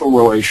spatial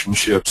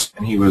relationships,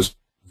 and he was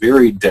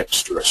very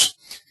dexterous.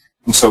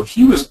 And so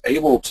he was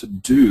able to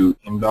do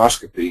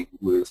endoscopy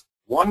with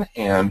one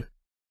hand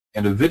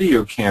and a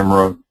video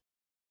camera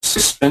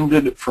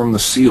suspended from the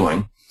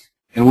ceiling,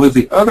 and with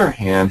the other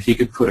hand he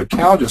could put a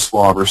Calga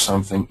swab or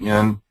something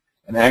in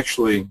and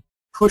actually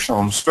push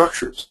on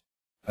structures.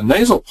 A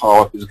nasal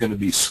polyp is going to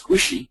be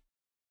squishy,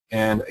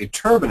 and a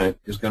turbinate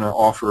is going to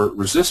offer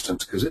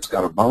resistance because it's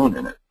got a bone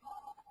in it.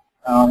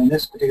 in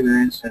this particular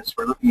instance,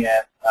 we're looking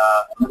at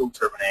a middle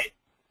turbinate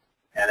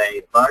and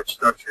a large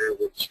structure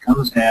which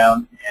comes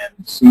down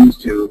and seems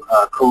to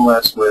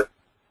coalesce with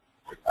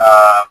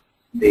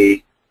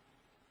the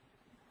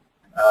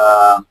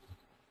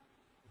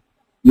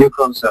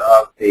mucosa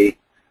of the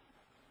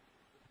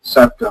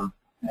septum,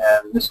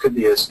 and this could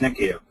be a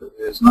snickia, but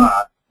it is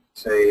not.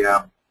 It's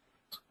a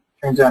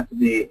turns out to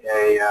be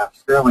a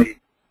fairly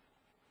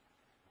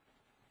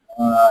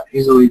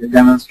easily to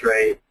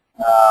demonstrate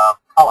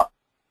polyp.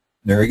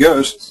 There he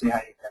goes. See how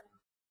you can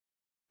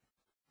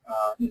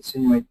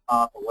insinuate the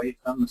polyp away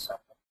from the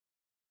septum.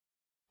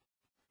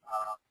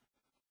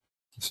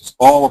 This is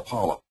all a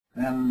polyp.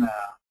 Then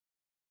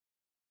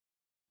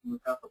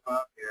look up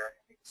above here,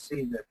 and you can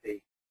see that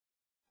the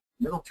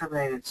middle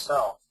turbinate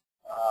itself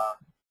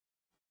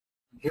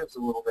gives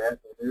a little bit.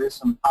 There is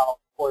some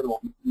polypoidal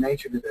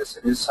nature to this.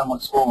 It is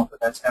somewhat swollen,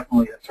 but that's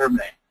definitely a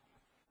turbinate.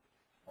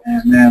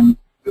 And then,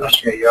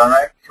 okay, you all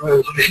right?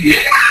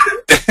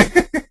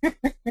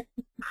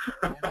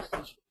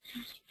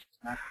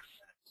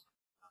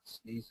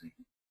 Sneezing,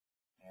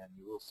 and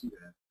you will see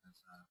that as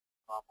a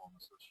problem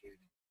associated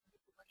with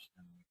inflammation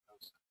in the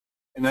mucosa.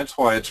 And that's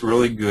why it's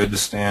really good to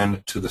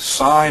stand to the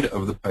side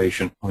of the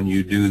patient when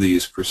you do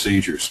these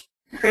procedures.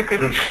 Okay.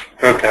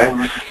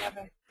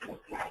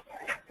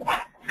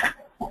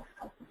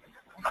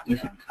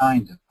 Different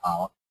kinds of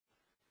polyp.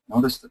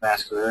 Notice the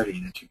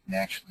vascularity that you can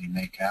actually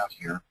make out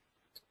here.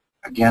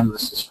 Again,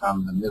 this is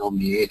from the middle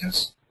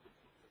meatus.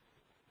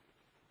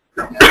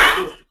 And,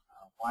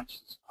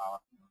 watch this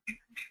polyp.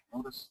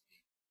 Notice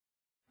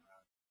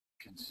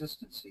the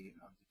consistency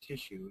of the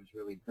tissue is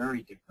really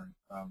very different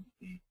from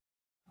the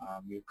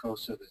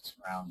mucosa that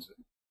surrounds it.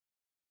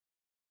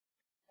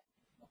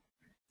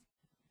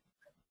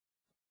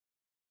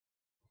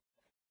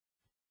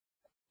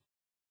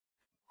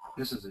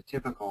 This is a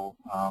typical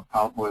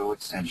polypoidal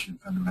extension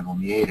from the middle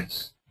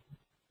meatus.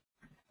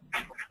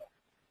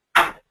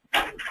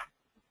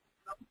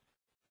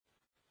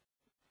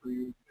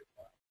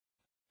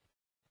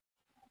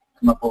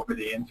 Come up over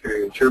the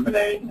inferior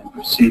turbinate and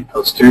proceed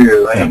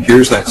posteriorly. And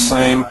here's that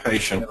same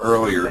patient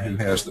earlier who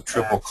has the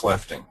triple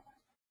clefting.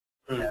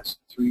 Yes,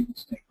 3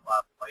 distinct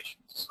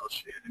populations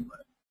associated with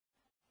it.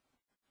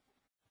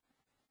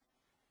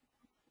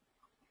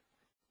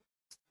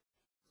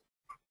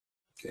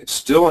 Okay,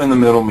 still in the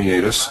middle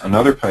meatus,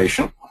 another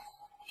patient.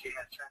 She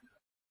had turned it.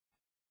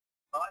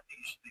 Well, I think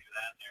you should leave it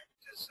on there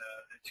because there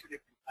are 2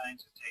 different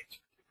kinds of tapes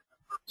for 2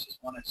 different purposes.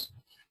 One is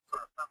for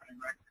a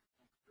permanent record,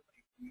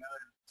 and the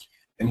other.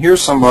 And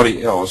here's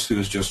somebody else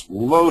who's just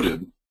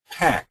loaded,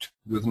 packed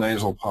with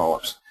nasal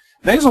polyps.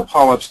 Nasal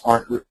polyps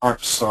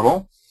aren't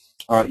subtle.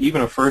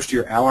 Even a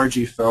first-year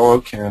allergy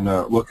fellow can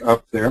look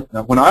up there.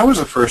 Now, when I was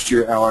a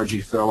first-year allergy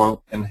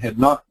fellow and had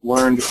not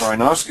learned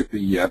rhinoscopy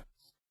yet,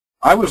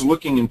 I was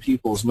looking in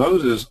people's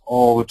noses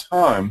all the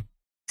time,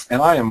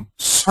 and I am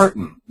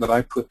certain that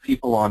I put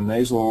people on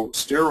nasal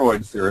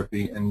steroid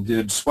therapy and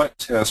did sweat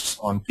tests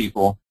on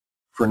people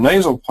for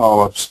nasal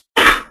polyps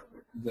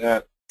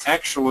that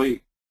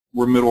actually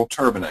were middle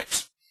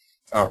turbinates.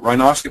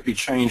 Rhinoscopy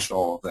changed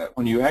all of that.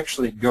 When you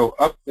actually go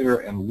up there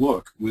and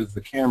look with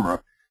the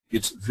camera,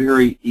 it's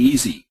very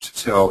easy to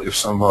tell if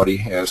somebody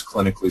has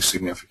clinically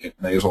significant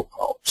nasal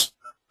polyps.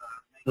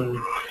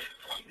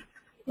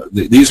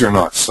 These are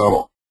not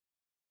subtle.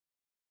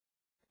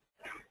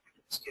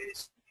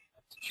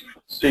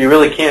 So you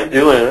really can't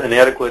do an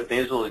adequate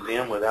nasal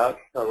exam without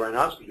a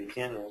rhinoscopy,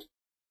 can you?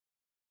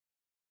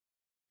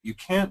 You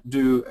can't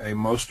do a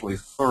mostly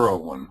thorough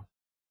one.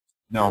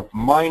 Now,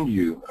 mind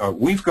you,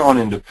 we've gone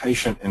into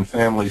patient and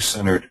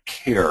family-centered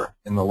care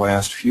in the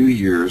last few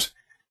years,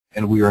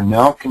 and we are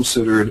now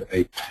considered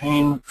a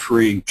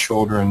pain-free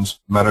children's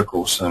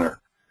medical center.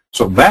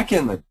 So back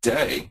in the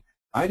day,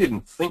 I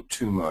didn't think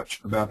too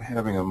much about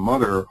having a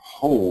mother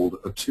hold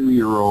a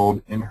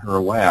 2-year-old in her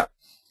lap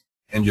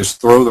and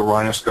just throw the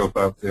rhinoscope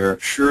up there.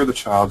 Sure, the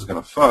child's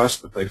going to fuss,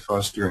 but they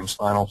fuss during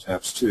spinal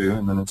taps too,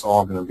 and then it's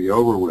all going to be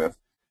over with.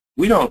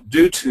 We don't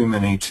do too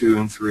many 2-,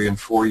 and 3-, and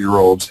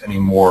 4-year-olds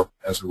anymore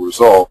as a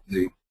result.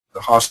 The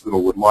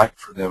hospital would like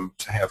for them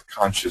to have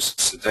conscious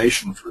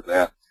sedation for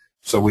that,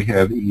 so we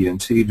have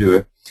ENT do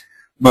it.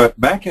 But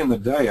back in the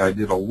day, I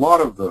did a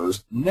lot of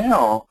those.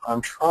 Now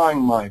I'm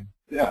trying my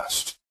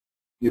best.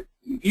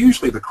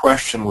 Usually the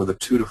question with a 2-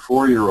 to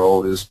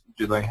 4-year-old is,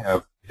 do they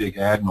have big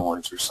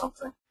adenoids or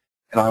something?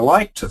 And I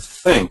like to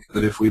think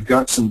that if we've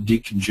got some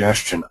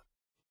decongestion,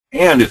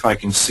 and if I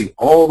can see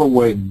all the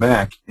way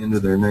back into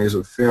their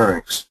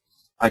nasopharynx,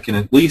 I can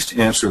at least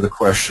answer the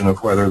question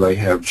of whether they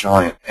have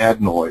giant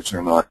adenoids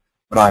or not.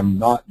 But I'm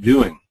not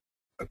doing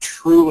a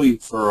truly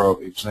thorough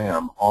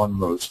exam on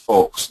those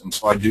folks, and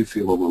so I do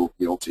feel a little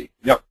guilty.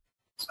 Yep.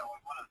 So I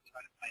want to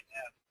try to find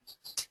out.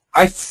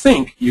 I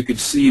think you could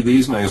see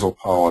these nasal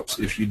polyps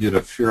if you did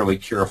a fairly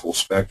careful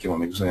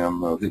speculum exam,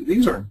 though.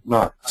 These are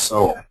not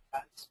so.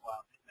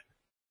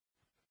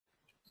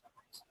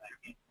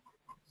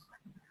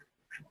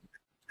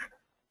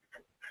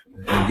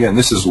 And again,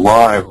 this is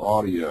live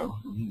audio.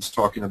 He's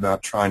talking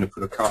about trying to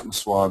put a cotton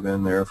swab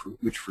in there,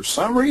 which for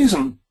some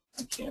reason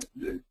I can't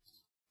do.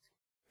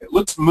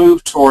 Let's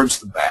move towards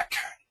the back.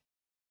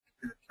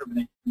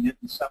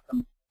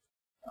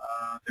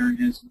 There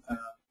is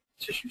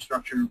tissue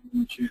structure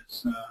which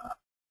is...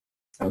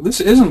 Now,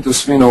 this isn't the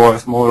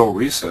sphenoethmoidal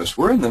recess.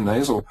 We're in the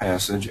nasal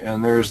passage,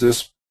 and there's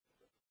this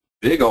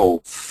big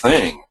old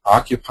thing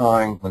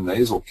occupying the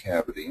nasal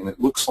cavity, and it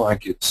looks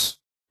like it's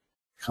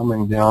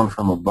coming down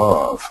from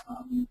above.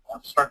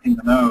 Obstructing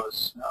the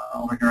nose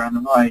over here on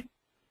the right.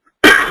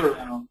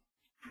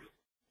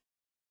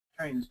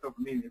 Turning the scope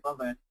immediately above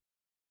that.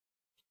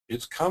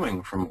 It's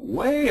coming from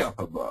way up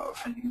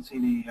above. And you can see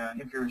the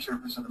inferior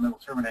surface of the middle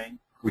terminate.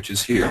 Which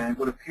is here. And it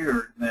would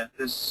appear that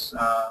this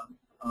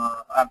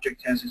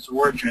object has its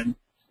origin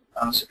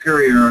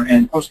superior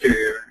and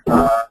posterior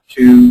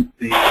to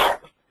the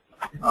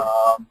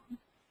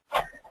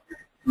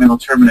middle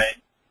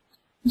terminate,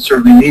 and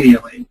certainly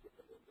medially.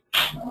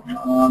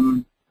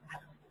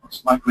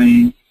 Most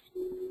likely,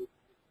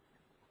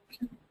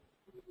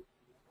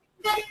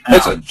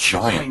 that's a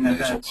giant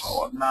nasal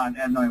polyp. Not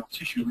adenoidal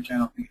tissue, which I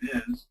don't think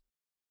it is,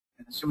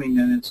 and assuming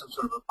that it's some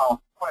sort of a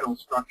polypoidal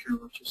structure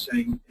which is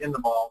sitting in the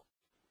ball,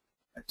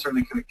 it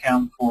certainly could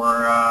account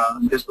for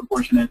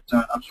disproportionate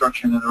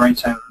obstruction in the right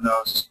side of the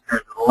nose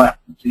compared to the left.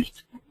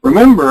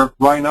 Remember,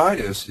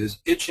 rhinitis is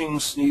itching,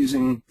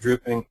 sneezing,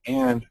 dripping,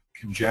 and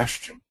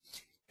congestion.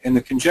 And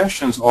the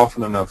congestion is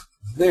often enough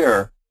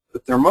there,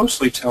 but they're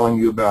mostly telling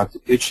you about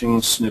the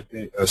itching,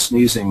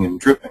 sneezing, and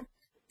dripping.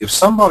 If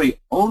somebody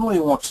only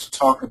wants to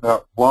talk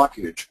about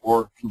blockage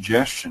or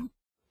congestion,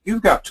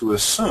 you've got to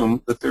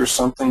assume that there's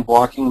something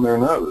blocking their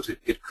nose.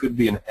 It could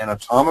be an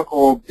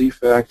anatomical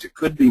defect, it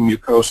could be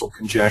mucosal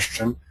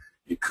congestion,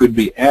 it could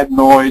be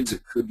adenoids,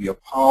 it could be a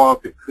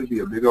polyp, it could be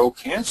a big old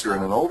cancer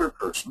in an older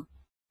person.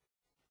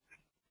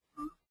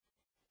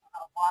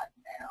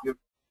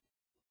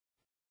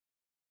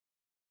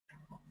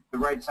 The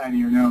right side of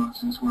your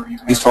nose is where you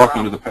have... He's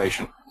talking to the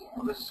patient.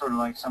 Well, this is sort of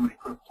like somebody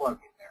put a plug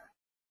in there.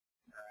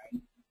 All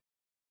right.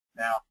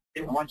 Now,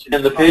 I want you to...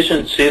 Can the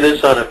patient see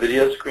this on a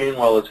video screen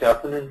while it's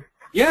happening?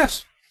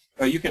 Yes.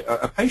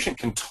 A patient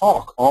can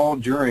talk all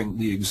during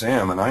the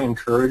exam, and I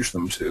encourage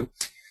them to.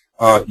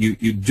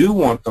 You do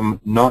want them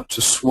not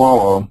to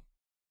swallow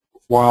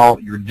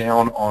while you're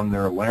down on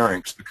their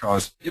larynx,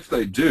 because if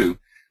they do,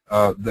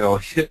 they'll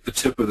hit the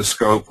tip of the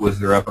scope with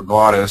their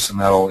epiglottis, and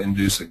that'll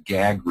induce a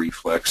gag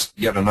reflex,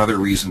 yet another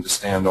reason to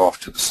stand off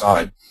to the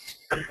side.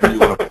 And you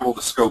want to pull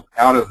the scope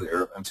out of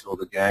there until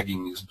the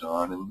gagging is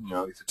done. And, you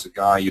know, if it's a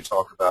guy, you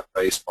talk about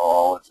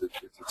baseball. If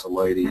it's a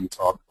lady,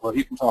 well,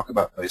 you can talk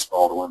about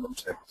baseball to women,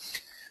 too.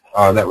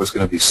 That was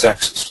going to be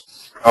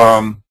sexist.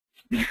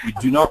 You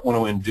do not want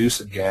to induce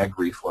a gag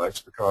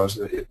reflex because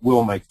it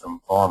will make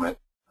them vomit.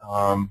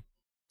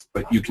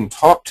 But you can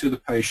talk to the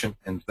patient,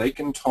 and they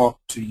can talk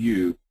to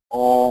you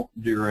all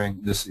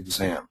during this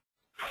exam.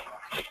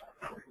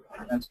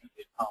 That's going to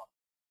be a polyp.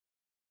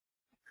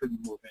 Couldn't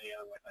move any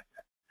other way like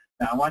that.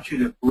 Now I want you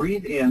to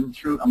breathe in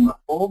through, I'm going to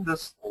hold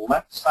this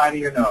left side of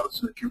your nose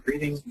so that you're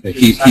breathing.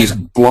 He's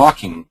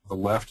blocking the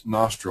left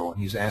nostril,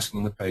 and he's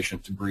asking the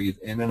patient to breathe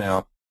in and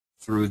out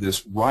through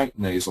this right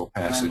nasal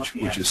passage,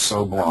 which is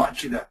so blocked. I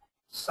want you to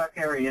suck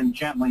air in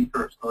gently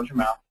first. Close your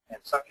mouth and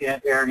suck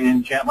air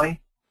in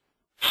gently.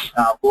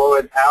 Now blow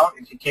it out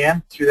if you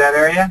can through that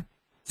area.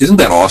 Isn't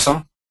that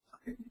awesome?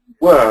 Okay.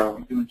 Wow.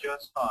 You're doing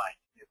just fine.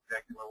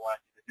 Exactly what I want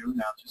you to do.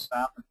 Now just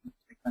stop and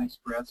take nice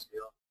breaths.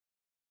 Feel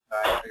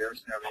air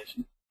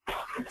starvation.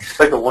 It's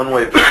like a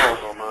one-way valve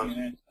almost.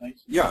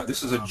 Yeah,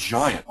 this is a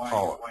giant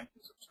polyp. White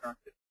is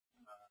obstructed.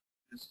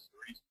 This is the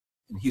reason.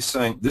 And he's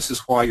saying, this is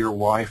why your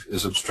wife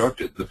is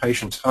obstructed. The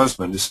patient's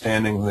husband is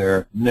standing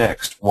there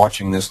next,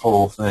 watching this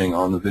whole thing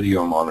on the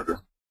video monitor.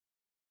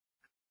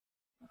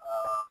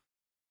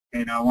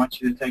 Okay, now I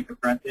want you to take a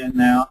breath in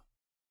now.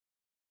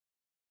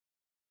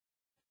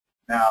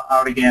 Now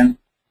out again.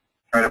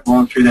 Try to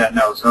blow through that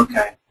nose.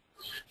 Okay.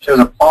 Shows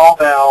a ball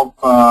valve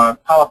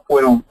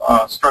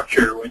polypoidal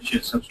structure which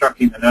is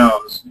obstructing the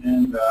nose,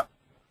 and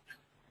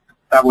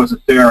that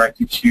wasn't there. I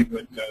think she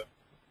would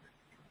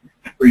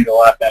breathe a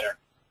lot better.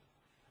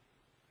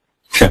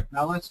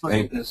 Now let's look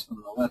at this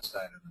from the left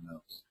side of the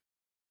nose.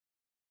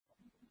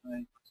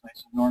 Right. It's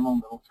nice and normal.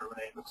 Middle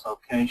turbinate looks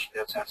okay. She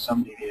does have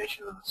some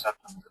deviation of the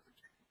septum.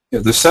 Yeah,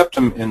 the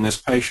septum in this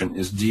patient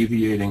is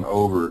deviating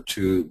over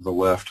to the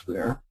left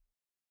there.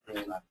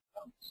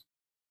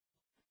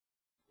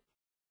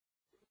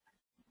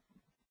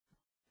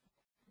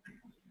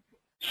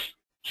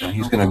 Now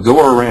he's going to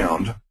go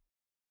around.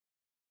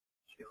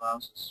 She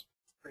allows us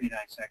pretty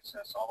nice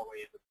access all the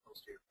way into the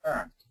posterior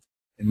pharynx.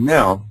 And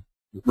now,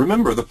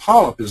 remember, the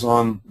polyp is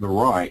on the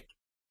right.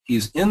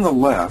 He's in the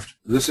left.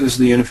 This is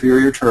the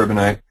inferior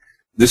turbinate.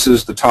 This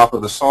is the top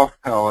of the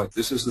soft palate.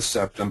 This is the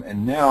septum.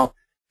 And now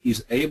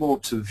he's able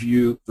to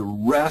view the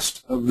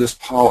rest of this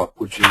polyp,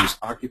 which is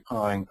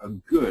occupying a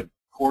good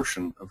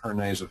portion of her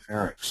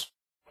nasopharynx.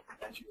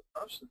 As you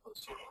approach the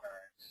posterior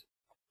pharynx,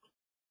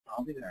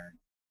 I'll be there.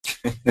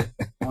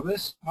 Now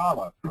this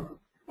polyp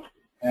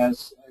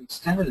has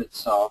extended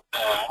itself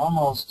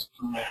almost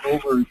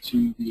over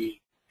to the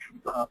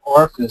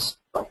orifice.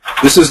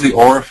 This is the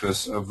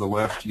orifice of the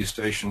left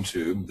eustachian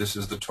tube. This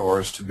is the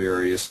torus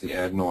tubarius, the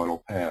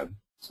adenoidal pad.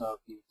 So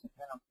the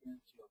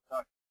tympano-pharyngeal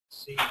duct,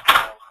 see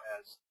how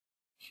as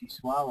she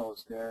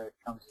swallows there, it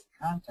comes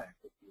in contact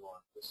with the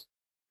orifice.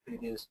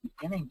 It is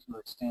beginning to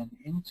extend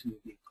into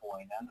the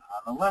choana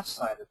on the left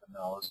side of the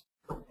nose,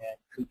 and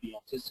could be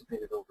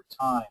anticipated over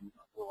time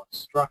will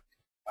obstruct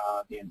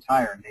the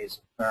entire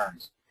nasal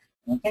pharynx.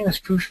 And the thing that's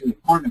crucially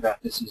important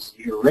about this is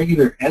the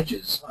irregular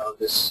edges of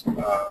this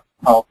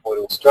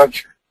polypoidal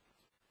structure.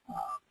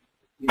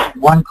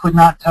 One could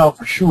not tell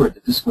for sure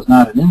that this was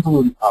not an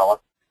involuted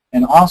polyp,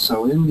 and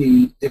also in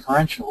the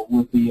differential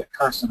would be a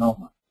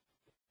carcinoma.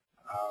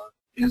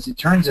 As it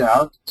turns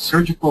out,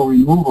 surgical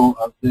removal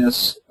of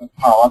this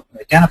polyp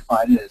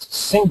identified it as a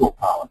single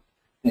polyp.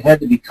 It had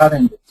to be cut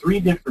into 3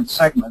 different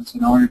segments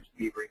in order to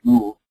be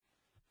removed.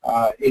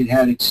 It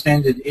had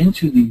extended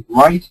into the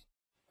right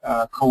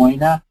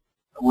choana,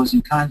 was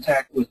in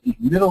contact with the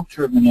middle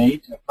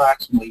turbinate,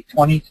 approximately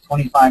 20 to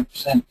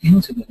 25%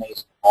 into the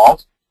nasal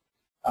vault,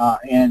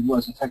 and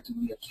was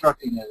effectively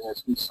obstructing it,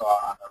 as we saw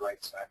on the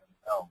right side of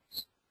the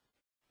nose.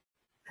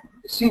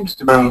 It seems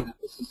to me that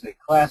this is a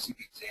classic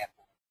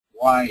example of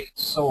why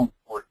it's so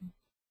important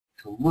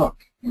to look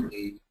in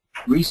the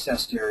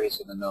recessed areas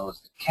of the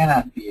nose that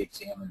cannot be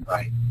examined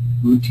by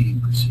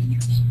routine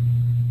procedures.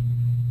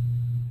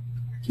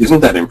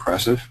 Isn't that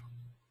impressive?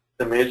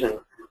 Amazing.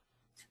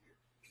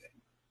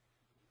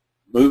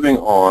 Moving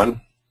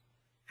on,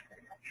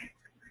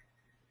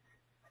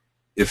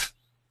 if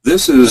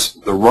this is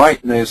the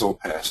right nasal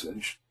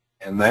passage,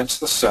 and that's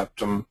the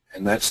septum,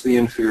 and that's the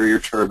inferior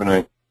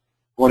turbinate,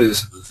 what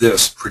is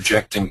this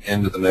projecting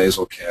into the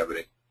nasal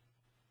cavity?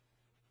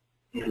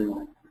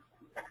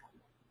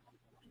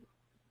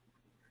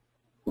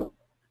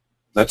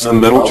 That's the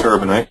middle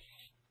turbinate.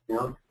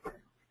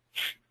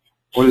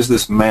 What is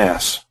this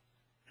mass?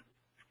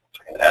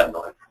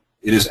 Adenoid.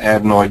 It is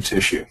adenoid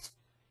tissue.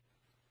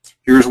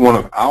 Here's one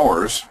of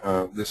ours.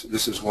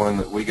 This is one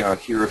that we got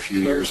here a few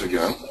years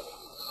ago.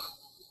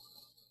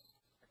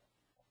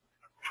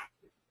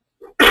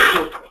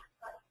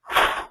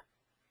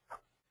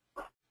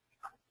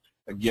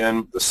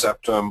 Again, the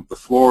septum, the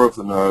floor of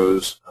the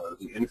nose,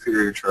 the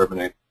inferior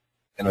turbinate,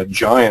 and a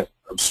giant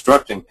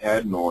obstructing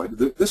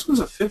adenoid. This was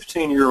a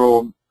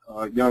 15-year-old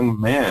young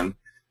man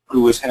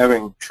who was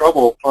having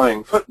trouble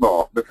playing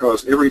football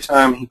because every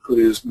time he put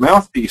his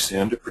mouthpiece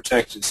in to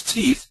protect his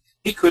teeth,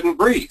 he couldn't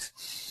breathe.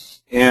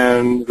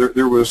 And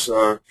there was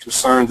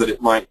concern that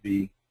it might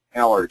be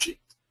allergy.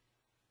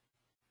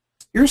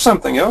 Here's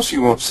something else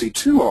you won't see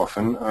too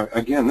often.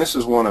 Again, this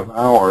is one of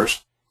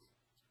ours.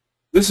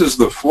 This is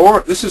the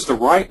floor. This is the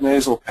right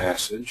nasal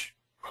passage.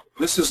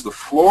 This is the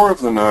floor of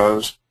the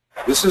nose.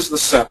 This is the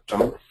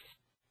septum.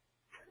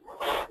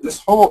 This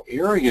whole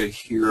area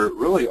here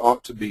really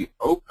ought to be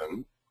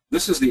open.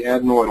 This is the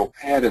adenoidal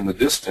pad in the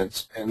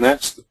distance, and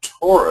that's the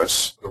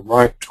torus, the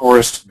right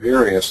torus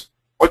tubarius.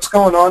 What's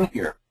going on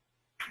here?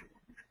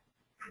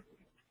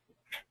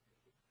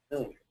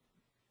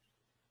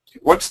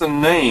 What's the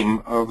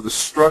name of the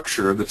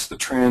structure that's the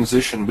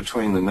transition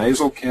between the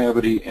nasal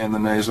cavity and the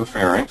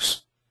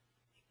nasopharynx?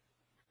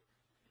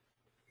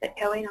 The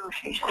choana.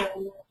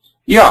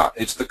 Yeah,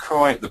 it's the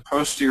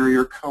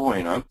posterior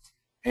choana.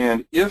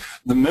 And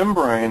if the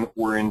membrane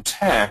were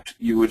intact,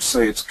 you would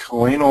say it's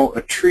choanal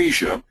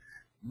atresia,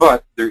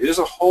 but there is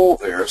a hole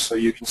there, so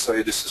you can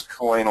say this is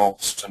choanal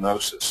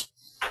stenosis.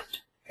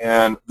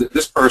 And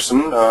this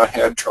person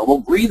had trouble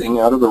breathing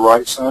out of the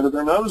right side of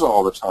their nose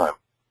all the time.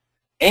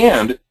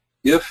 And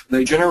If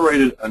they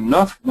generated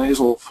enough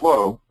nasal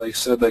flow, they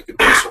said they could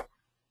whistle.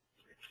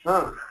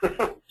 Huh.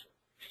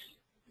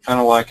 Kind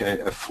of like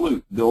a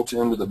flute built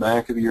into the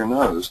back of your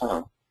nose,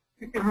 huh?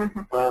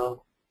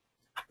 Wow.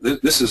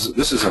 This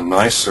is a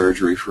nice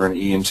surgery for an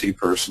ENT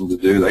person to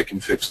do. They can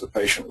fix the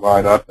patient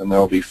right up, and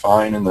they'll be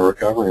fine in the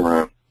recovery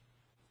room.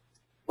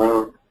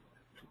 Wow.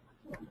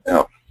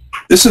 Now,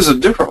 this is a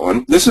different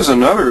one. This is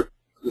another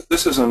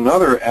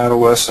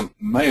adolescent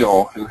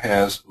male who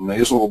has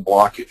nasal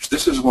blockage.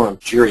 This is one of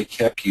Jerry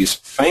Kepke's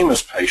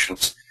famous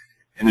patients,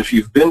 and if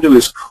you've been to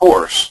his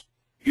course,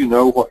 you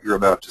know what you're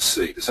about to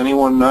see. Does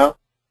anyone know?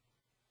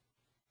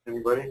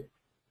 Anybody?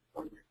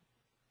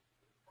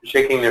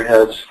 Shaking their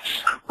heads.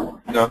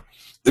 No.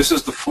 This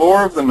is the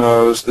floor of the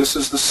nose, this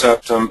is the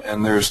septum,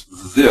 and there's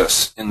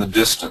this in the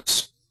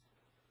distance.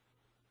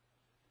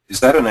 Is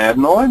that an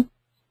adenoid?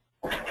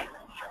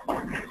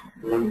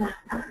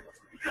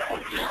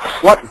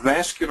 What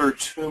vascular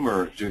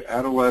tumor do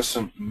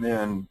adolescent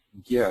men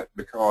get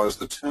because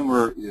the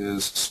tumor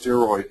is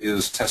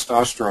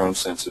testosterone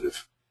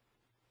sensitive?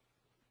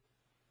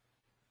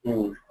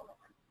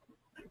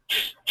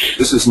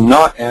 This is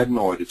not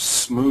adenoid. It's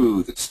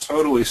smooth. It's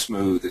totally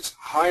smooth. It's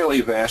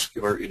highly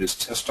vascular. It is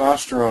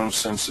testosterone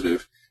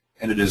sensitive,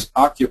 and it is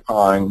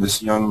occupying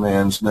this young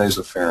man's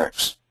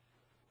nasopharynx.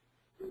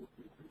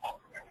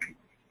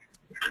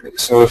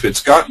 So if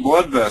it's got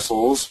blood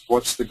vessels,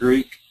 what's the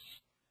Greek?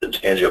 It's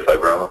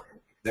angiofibroma.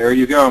 There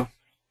you go.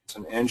 It's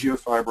an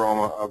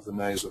angiofibroma of the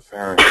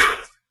nasopharynx.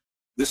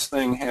 This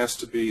thing has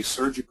to be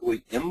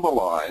surgically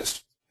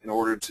embolized in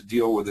order to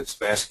deal with its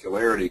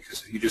vascularity,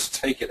 because if you just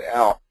take it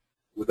out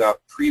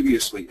without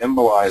previously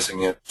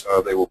embolizing it,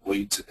 they will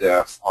bleed to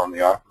death on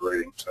the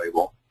operating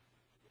table.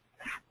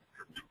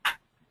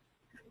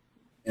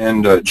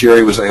 And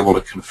Jerry was able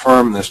to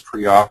confirm this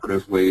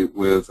preoperatively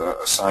with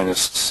a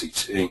sinus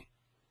CT.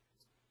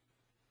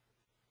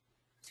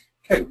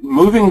 Okay,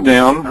 moving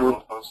down.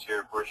 The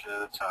posterior portion of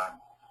the tongue.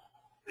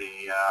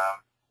 The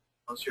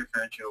posterior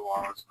pharyngeal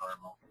wall is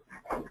normal.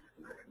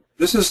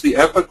 This is the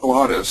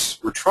epiglottis.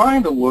 We're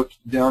trying to look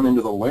down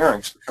into the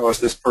larynx because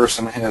this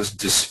person has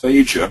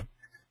dysphagia.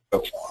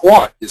 But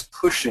what is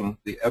pushing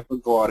the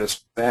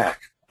epiglottis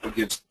back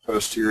against the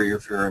posterior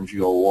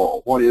pharyngeal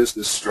wall? What is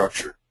this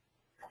structure?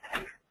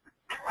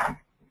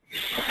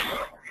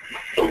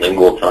 The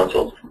lingual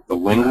tonsils. The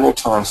lingual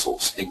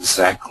tonsils,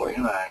 exactly.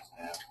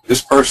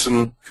 This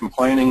person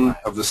complaining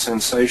of the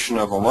sensation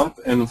of a lump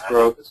in the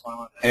throat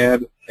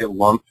had a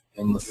lump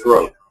in the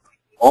throat.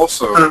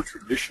 Also, a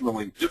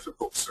traditionally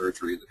difficult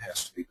surgery that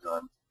has to be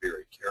done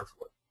very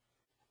carefully.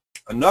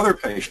 Another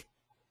patient.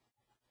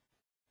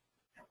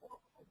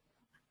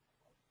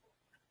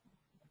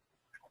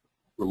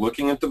 We're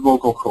looking at the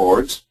vocal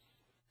cords.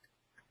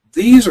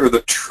 These are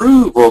the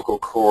true vocal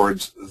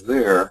cords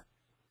there.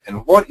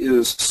 And what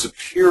is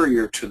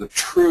superior to the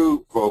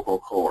true vocal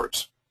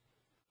cords?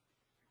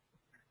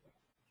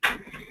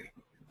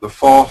 The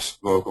false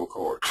vocal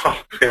cords.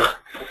 Oh, yeah.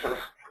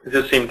 It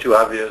just seemed too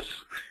obvious.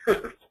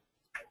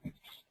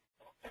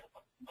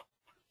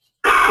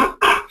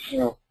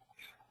 Now,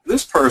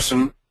 this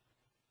person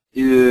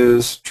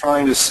is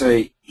trying to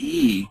say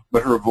E,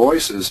 but her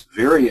voice is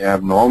very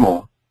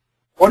abnormal.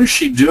 What is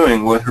she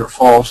doing with her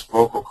false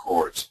vocal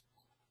cords?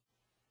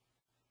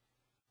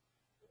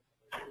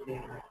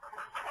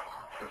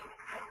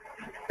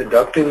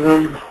 Adducting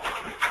them?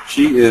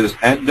 She is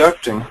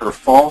adducting her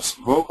false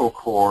vocal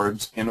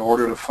cords in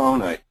order to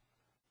phonate.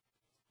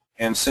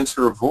 And since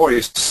her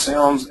voice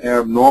sounds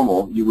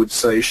abnormal, you would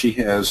say she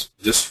has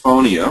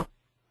dysphonia.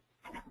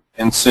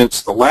 And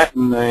since the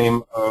Latin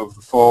name of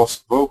the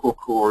false vocal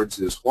cords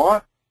is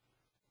what?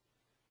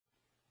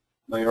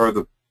 They are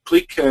the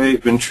plicae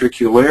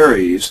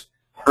ventricularis.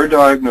 Her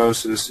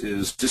diagnosis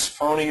is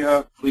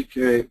dysphonia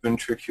plicae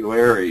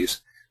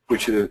ventricularis,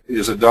 which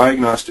is a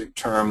diagnostic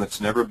term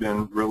that's never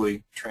been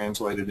really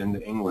translated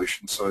into English,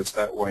 and so it's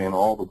that way in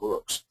all the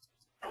books.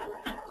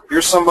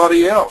 Here's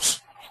somebody else.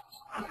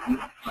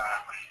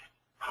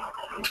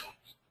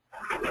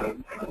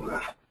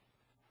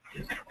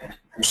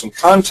 There's some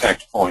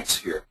contact points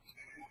here.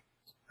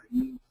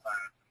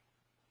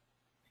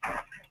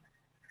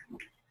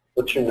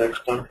 What's your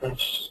next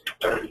conference?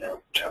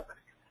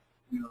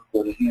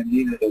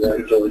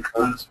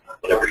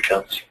 Whatever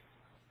counts.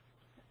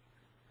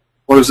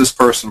 What does this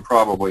person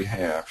probably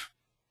have?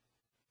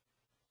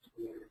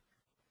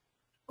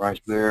 Right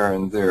there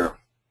and there. A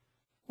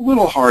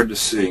little hard to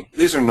see.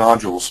 These are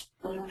nodules.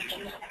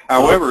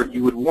 However,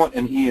 you would want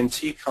an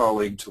ENT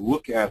colleague to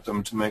look at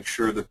them to make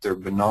sure that they're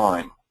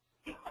benign.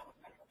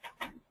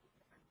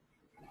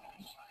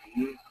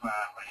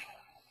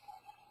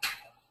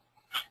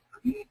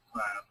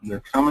 They're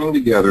coming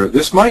together.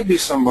 This might be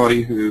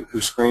somebody who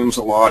screams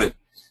a lot at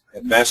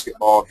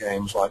basketball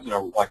games, like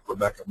like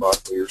Rebecca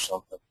Buckley or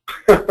something.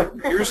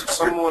 Here's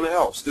someone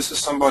else. This is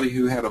somebody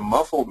who had a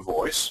muffled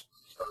voice.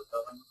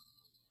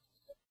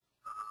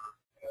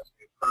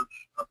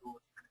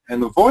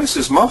 And the voice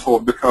is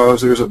muffled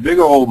because there's a big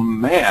old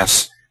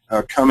mass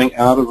coming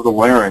out of the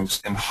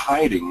larynx and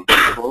hiding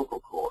the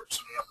vocal cords.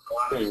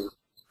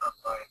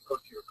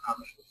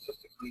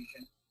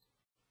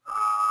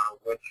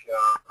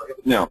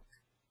 Now,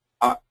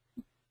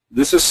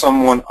 this is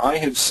someone I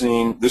had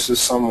seen. This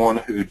is someone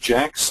who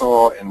Jack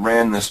saw and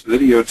ran this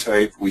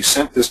videotape. We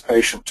sent this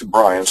patient to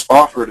Brian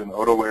Spofford, an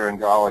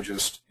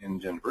otolaryngologist in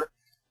Denver,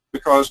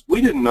 because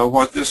we didn't know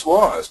what this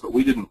was, but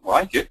we didn't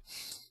like it,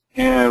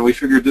 and we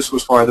figured this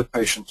was why the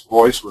patient's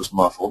voice was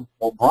muffled.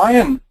 Well,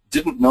 Brian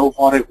didn't know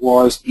what it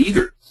was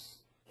either,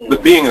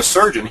 but being a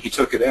surgeon, he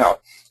took it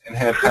out and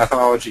had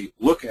pathology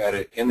look at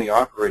it in the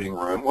operating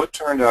room. Well, it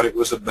turned out it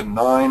was a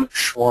benign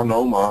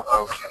schwannoma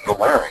of the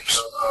larynx.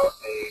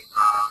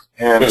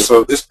 And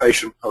so this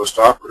patient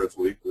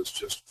post-operatively was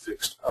just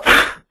fixed up.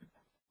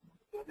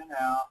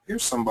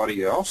 Here's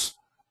somebody else.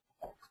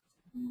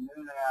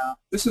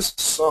 This is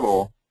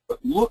subtle, but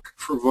look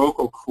for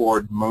vocal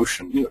cord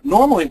motion. You know,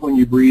 normally when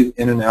you breathe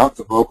in and out,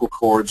 the vocal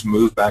cords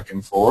move back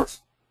and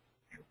forth.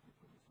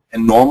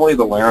 And normally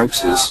the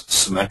larynx is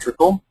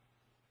symmetrical.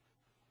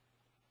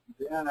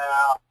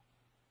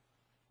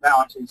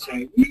 Now it's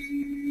insane.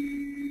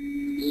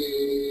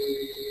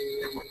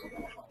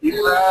 Deep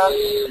breath.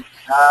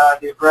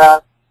 Deep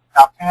breath.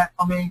 Now pant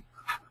for me.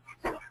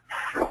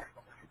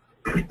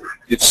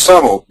 It's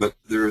subtle, but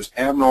there's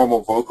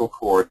abnormal vocal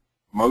cord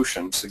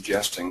motion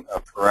suggesting a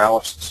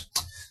paralysis.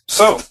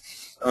 So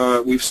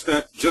we've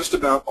spent just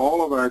about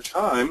all of our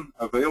time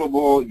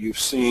available. You've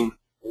seen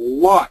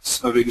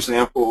lots of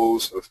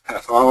examples of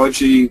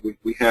pathology.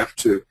 We have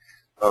to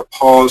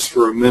pause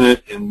for a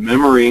minute in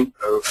memory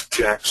of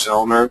Jack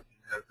Selner,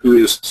 who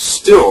is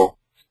still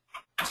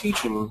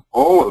teaching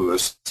all of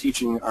us,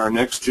 teaching our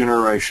next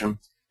generation,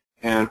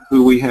 and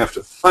who we have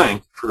to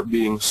thank for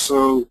being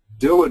so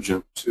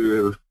diligent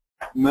to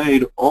have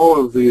made all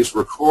of these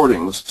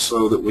recordings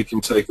so that we can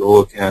take a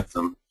look at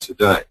them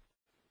today.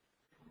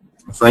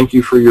 Thank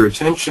you for your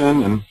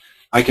attention, and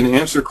I can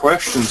answer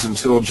questions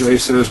until Jay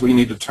says we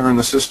need to turn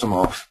the system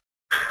off.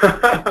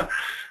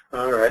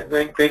 All right,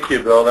 thank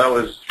you, Bill. That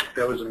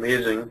was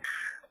amazing.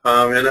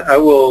 And I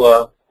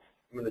will.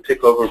 I'm going to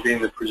take over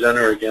being the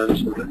presenter again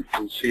so that you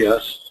can see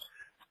us.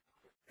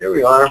 Here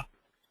we are.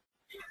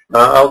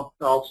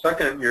 I'll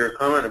second your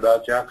comment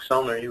about Jack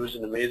Selner. He was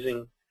an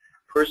amazing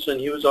person.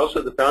 He was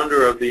also the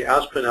founder of the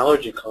Aspen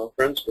Allergy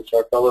Conference, which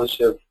our fellows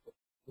have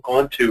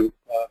gone to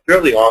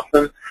fairly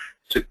often.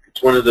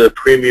 It's one of the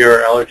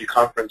premier allergy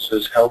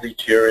conferences held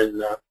each year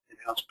in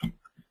Aspen,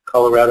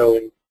 Colorado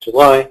in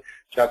July.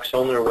 Jack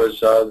Selner was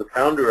the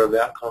founder of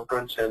that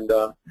conference, and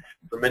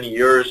for many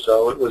years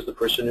it was the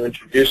person who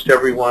introduced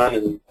everyone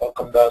and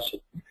welcomed us.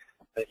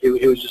 And he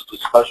was just a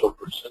special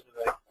person,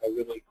 and I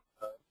really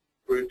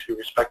grew to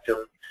respect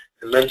him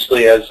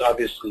immensely, as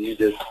obviously you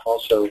did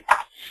also.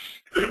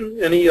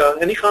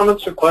 Any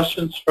comments or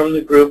questions from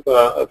the group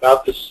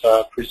about this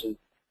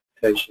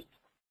presentation?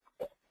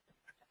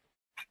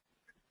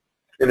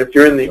 And if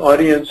you're in the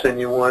audience and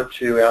you want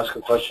to ask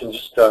a question,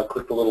 just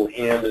click the little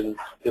hand and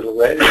it'll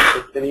raise.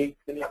 Any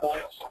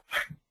thoughts?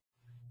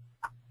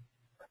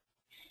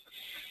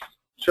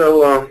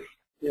 So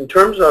in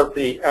terms of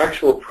the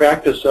actual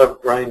practice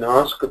of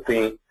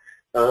rhinoscopy,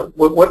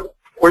 what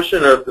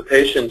portion of the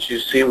patients you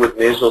see with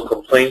nasal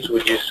complaints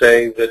would you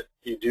say that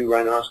you do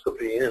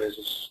rhinoscopy in? Is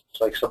this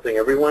like something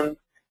everyone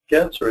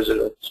gets, or is it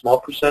a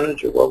small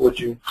percentage, or what would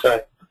you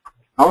say?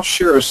 I'll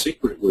share a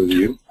secret with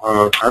you.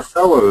 Our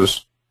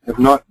fellows have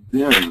not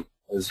been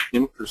as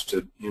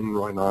interested in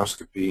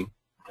rhinoscopy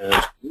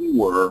as we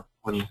were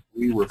when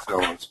we were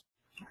fellows.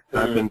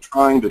 I've been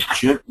trying to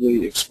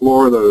gently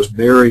explore those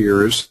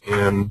barriers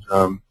and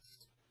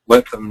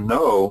let them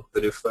know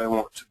that if they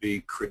want to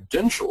be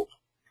credentialed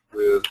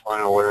with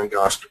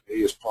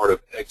rhinolaryngoscopy as part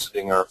of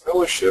exiting our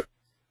fellowship,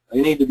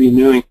 they need to be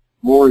doing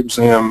more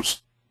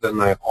exams than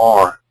they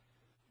are.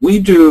 We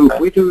do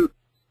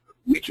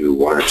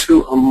one or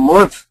two a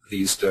month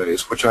these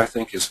days, which I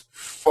think is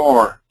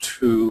far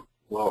too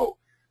low.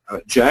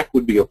 Jack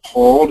would be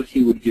appalled.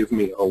 He would give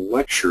me a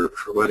lecture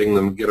for letting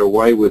them get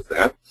away with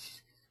that.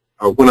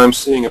 When I'm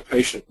seeing a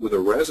patient with a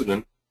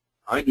resident,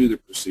 I do the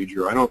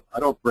procedure. I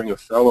don't bring a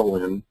fellow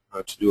in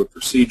to do a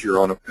procedure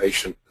on a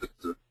patient that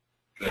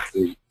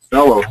the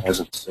fellow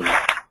hasn't seen.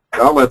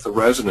 I'll let the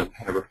resident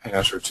have a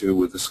pass or two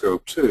with the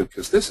scope too,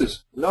 because this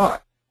is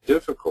not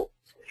difficult.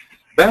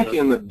 Back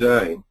in the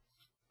day,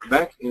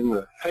 back in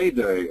the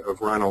heyday of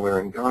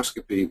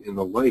rhinolaryngoscopy in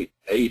the late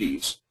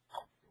 80s,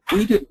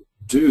 we didn't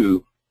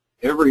do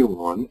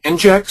everyone, and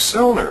Jack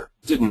Selner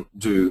didn't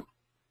do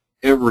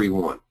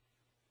everyone.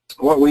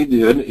 What we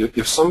did,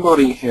 if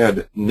somebody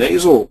had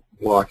nasal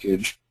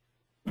blockage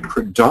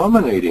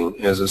predominating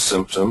as a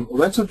symptom,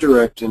 well, that's a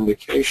direct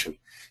indication.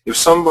 If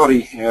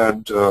somebody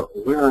had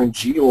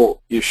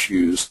laryngeal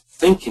issues,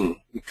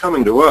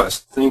 coming to us,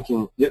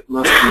 thinking it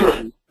must be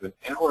an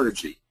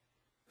allergy,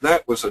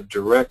 that was a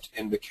direct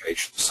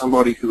indication.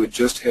 Somebody who had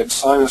just had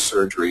sinus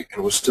surgery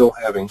and was still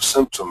having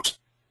symptoms,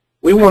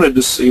 we wanted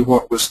to see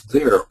what was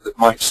there that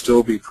might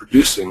still be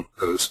producing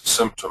those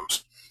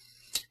symptoms.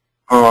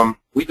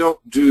 We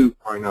don't do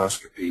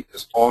rhinoscopy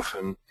as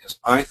often as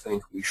I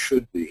think we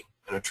should be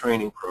in a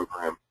training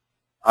program.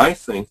 I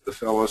think the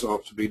fellows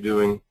ought to be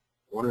doing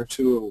one or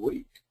two a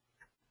week.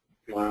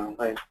 Well,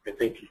 I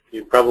think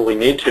you probably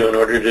need to in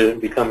order to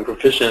become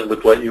proficient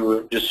with what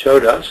you just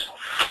showed us.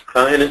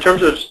 And in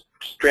terms of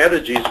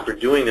strategies for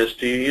doing this,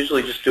 do you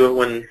usually just do it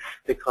when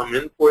they come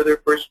in for their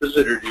first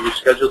visit, or do you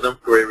schedule them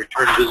for a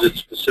return visit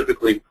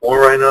specifically for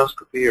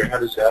rhinoscopy, or how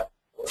does that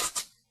work?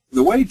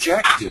 The way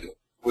Jack did it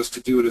was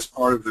to do it as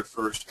part of their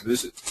first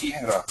visit. He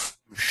had a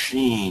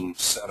machine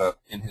set up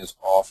in his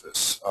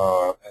office,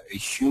 a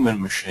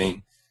human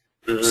machine.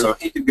 Mm-hmm. So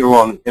he could go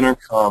on the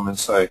intercom and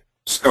say,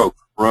 "Scope,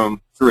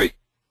 room 3."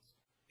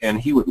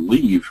 And he would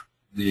leave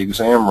the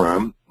exam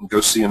room and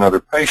go see another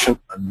patient.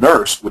 A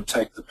nurse would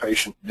take the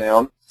patient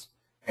down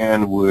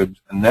and would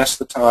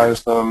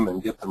anesthetize them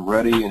and get them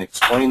ready and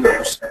explain the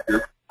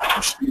procedure.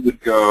 And she would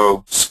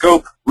go,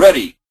 "Scope,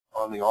 ready,"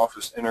 on the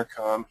office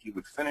intercom. He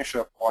would finish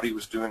up what he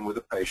was doing with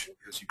the patient,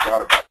 because you've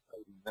got about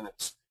 30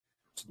 minutes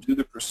to do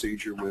the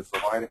procedure with the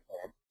light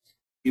on.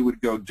 He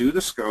would go do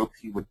the scope.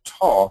 He would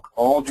talk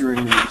all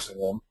during the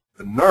exam.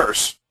 The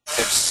nurse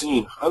had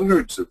seen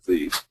hundreds of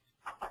these,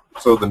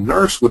 so the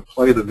nurse would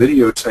play the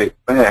videotape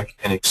back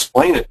and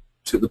explain it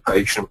to the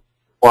patient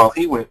while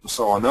he went and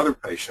saw another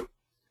patient,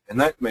 and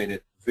that made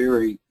it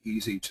very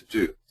easy to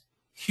do.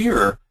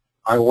 Here,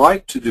 I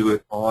like to do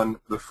it on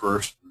the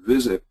first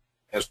visit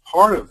as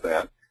part of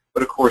that,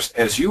 but of course,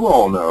 as you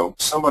all know,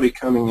 somebody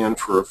coming in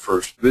for a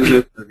first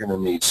visit, they're going to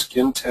need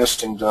skin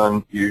testing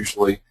done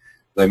usually.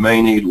 They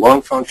may need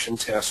lung function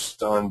tests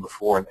done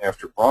before and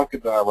after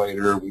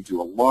bronchodilator. We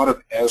do a lot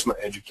of asthma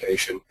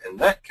education, and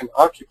that can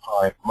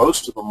occupy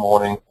most of the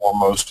morning or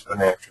most of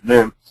an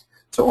afternoon.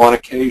 So on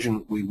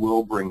occasion, we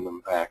will bring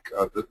them back.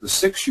 The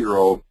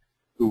 6-year-old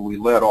who we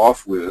led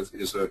off with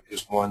is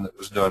one that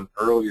was done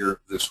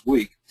earlier this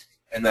week,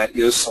 and that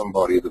is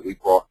somebody that we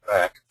brought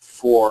back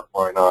for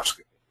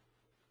rhinoscopy.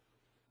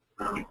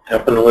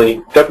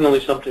 Definitely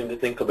something to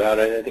think about.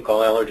 I think all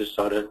allergists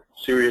ought to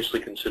seriously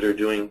consider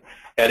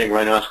adding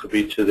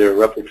rhinoscopy to their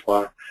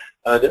repertoire.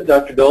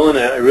 Dr. Dolen,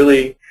 I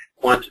really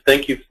want to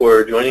thank you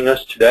for joining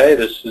us today.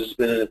 This has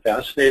been a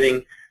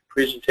fascinating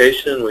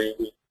presentation. We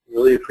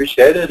really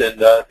appreciate it, and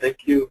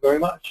thank you very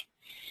much.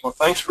 Well,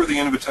 thanks for the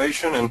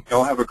invitation, and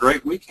y'all have a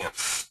great weekend.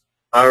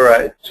 All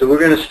right, so we're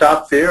going to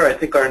stop there. I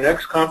think our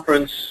next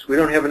conference, we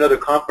don't have another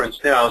conference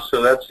now,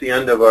 so that's the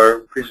end of our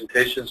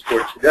presentations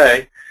for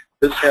today.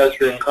 This has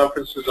been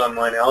Conferences on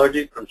Lyme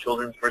Allergy from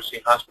Children's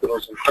Mercy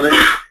Hospitals and Clinics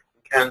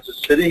in Kansas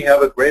City.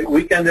 Have a great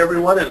weekend,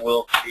 everyone, and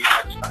we'll see you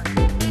next time.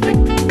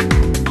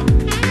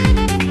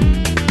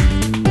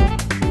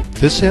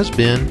 This has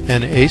been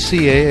an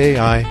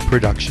ACAAI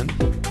production.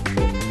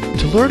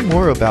 To learn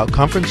more about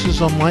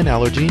Conferences on Lyme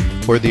Allergy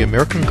or the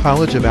American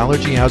College of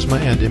Allergy, Asthma,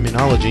 and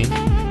Immunology,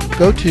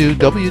 go to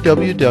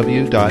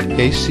www.acaai.org.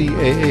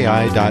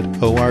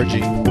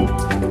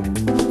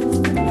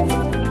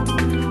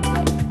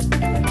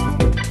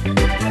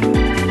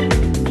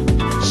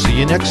 See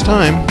you next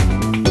time.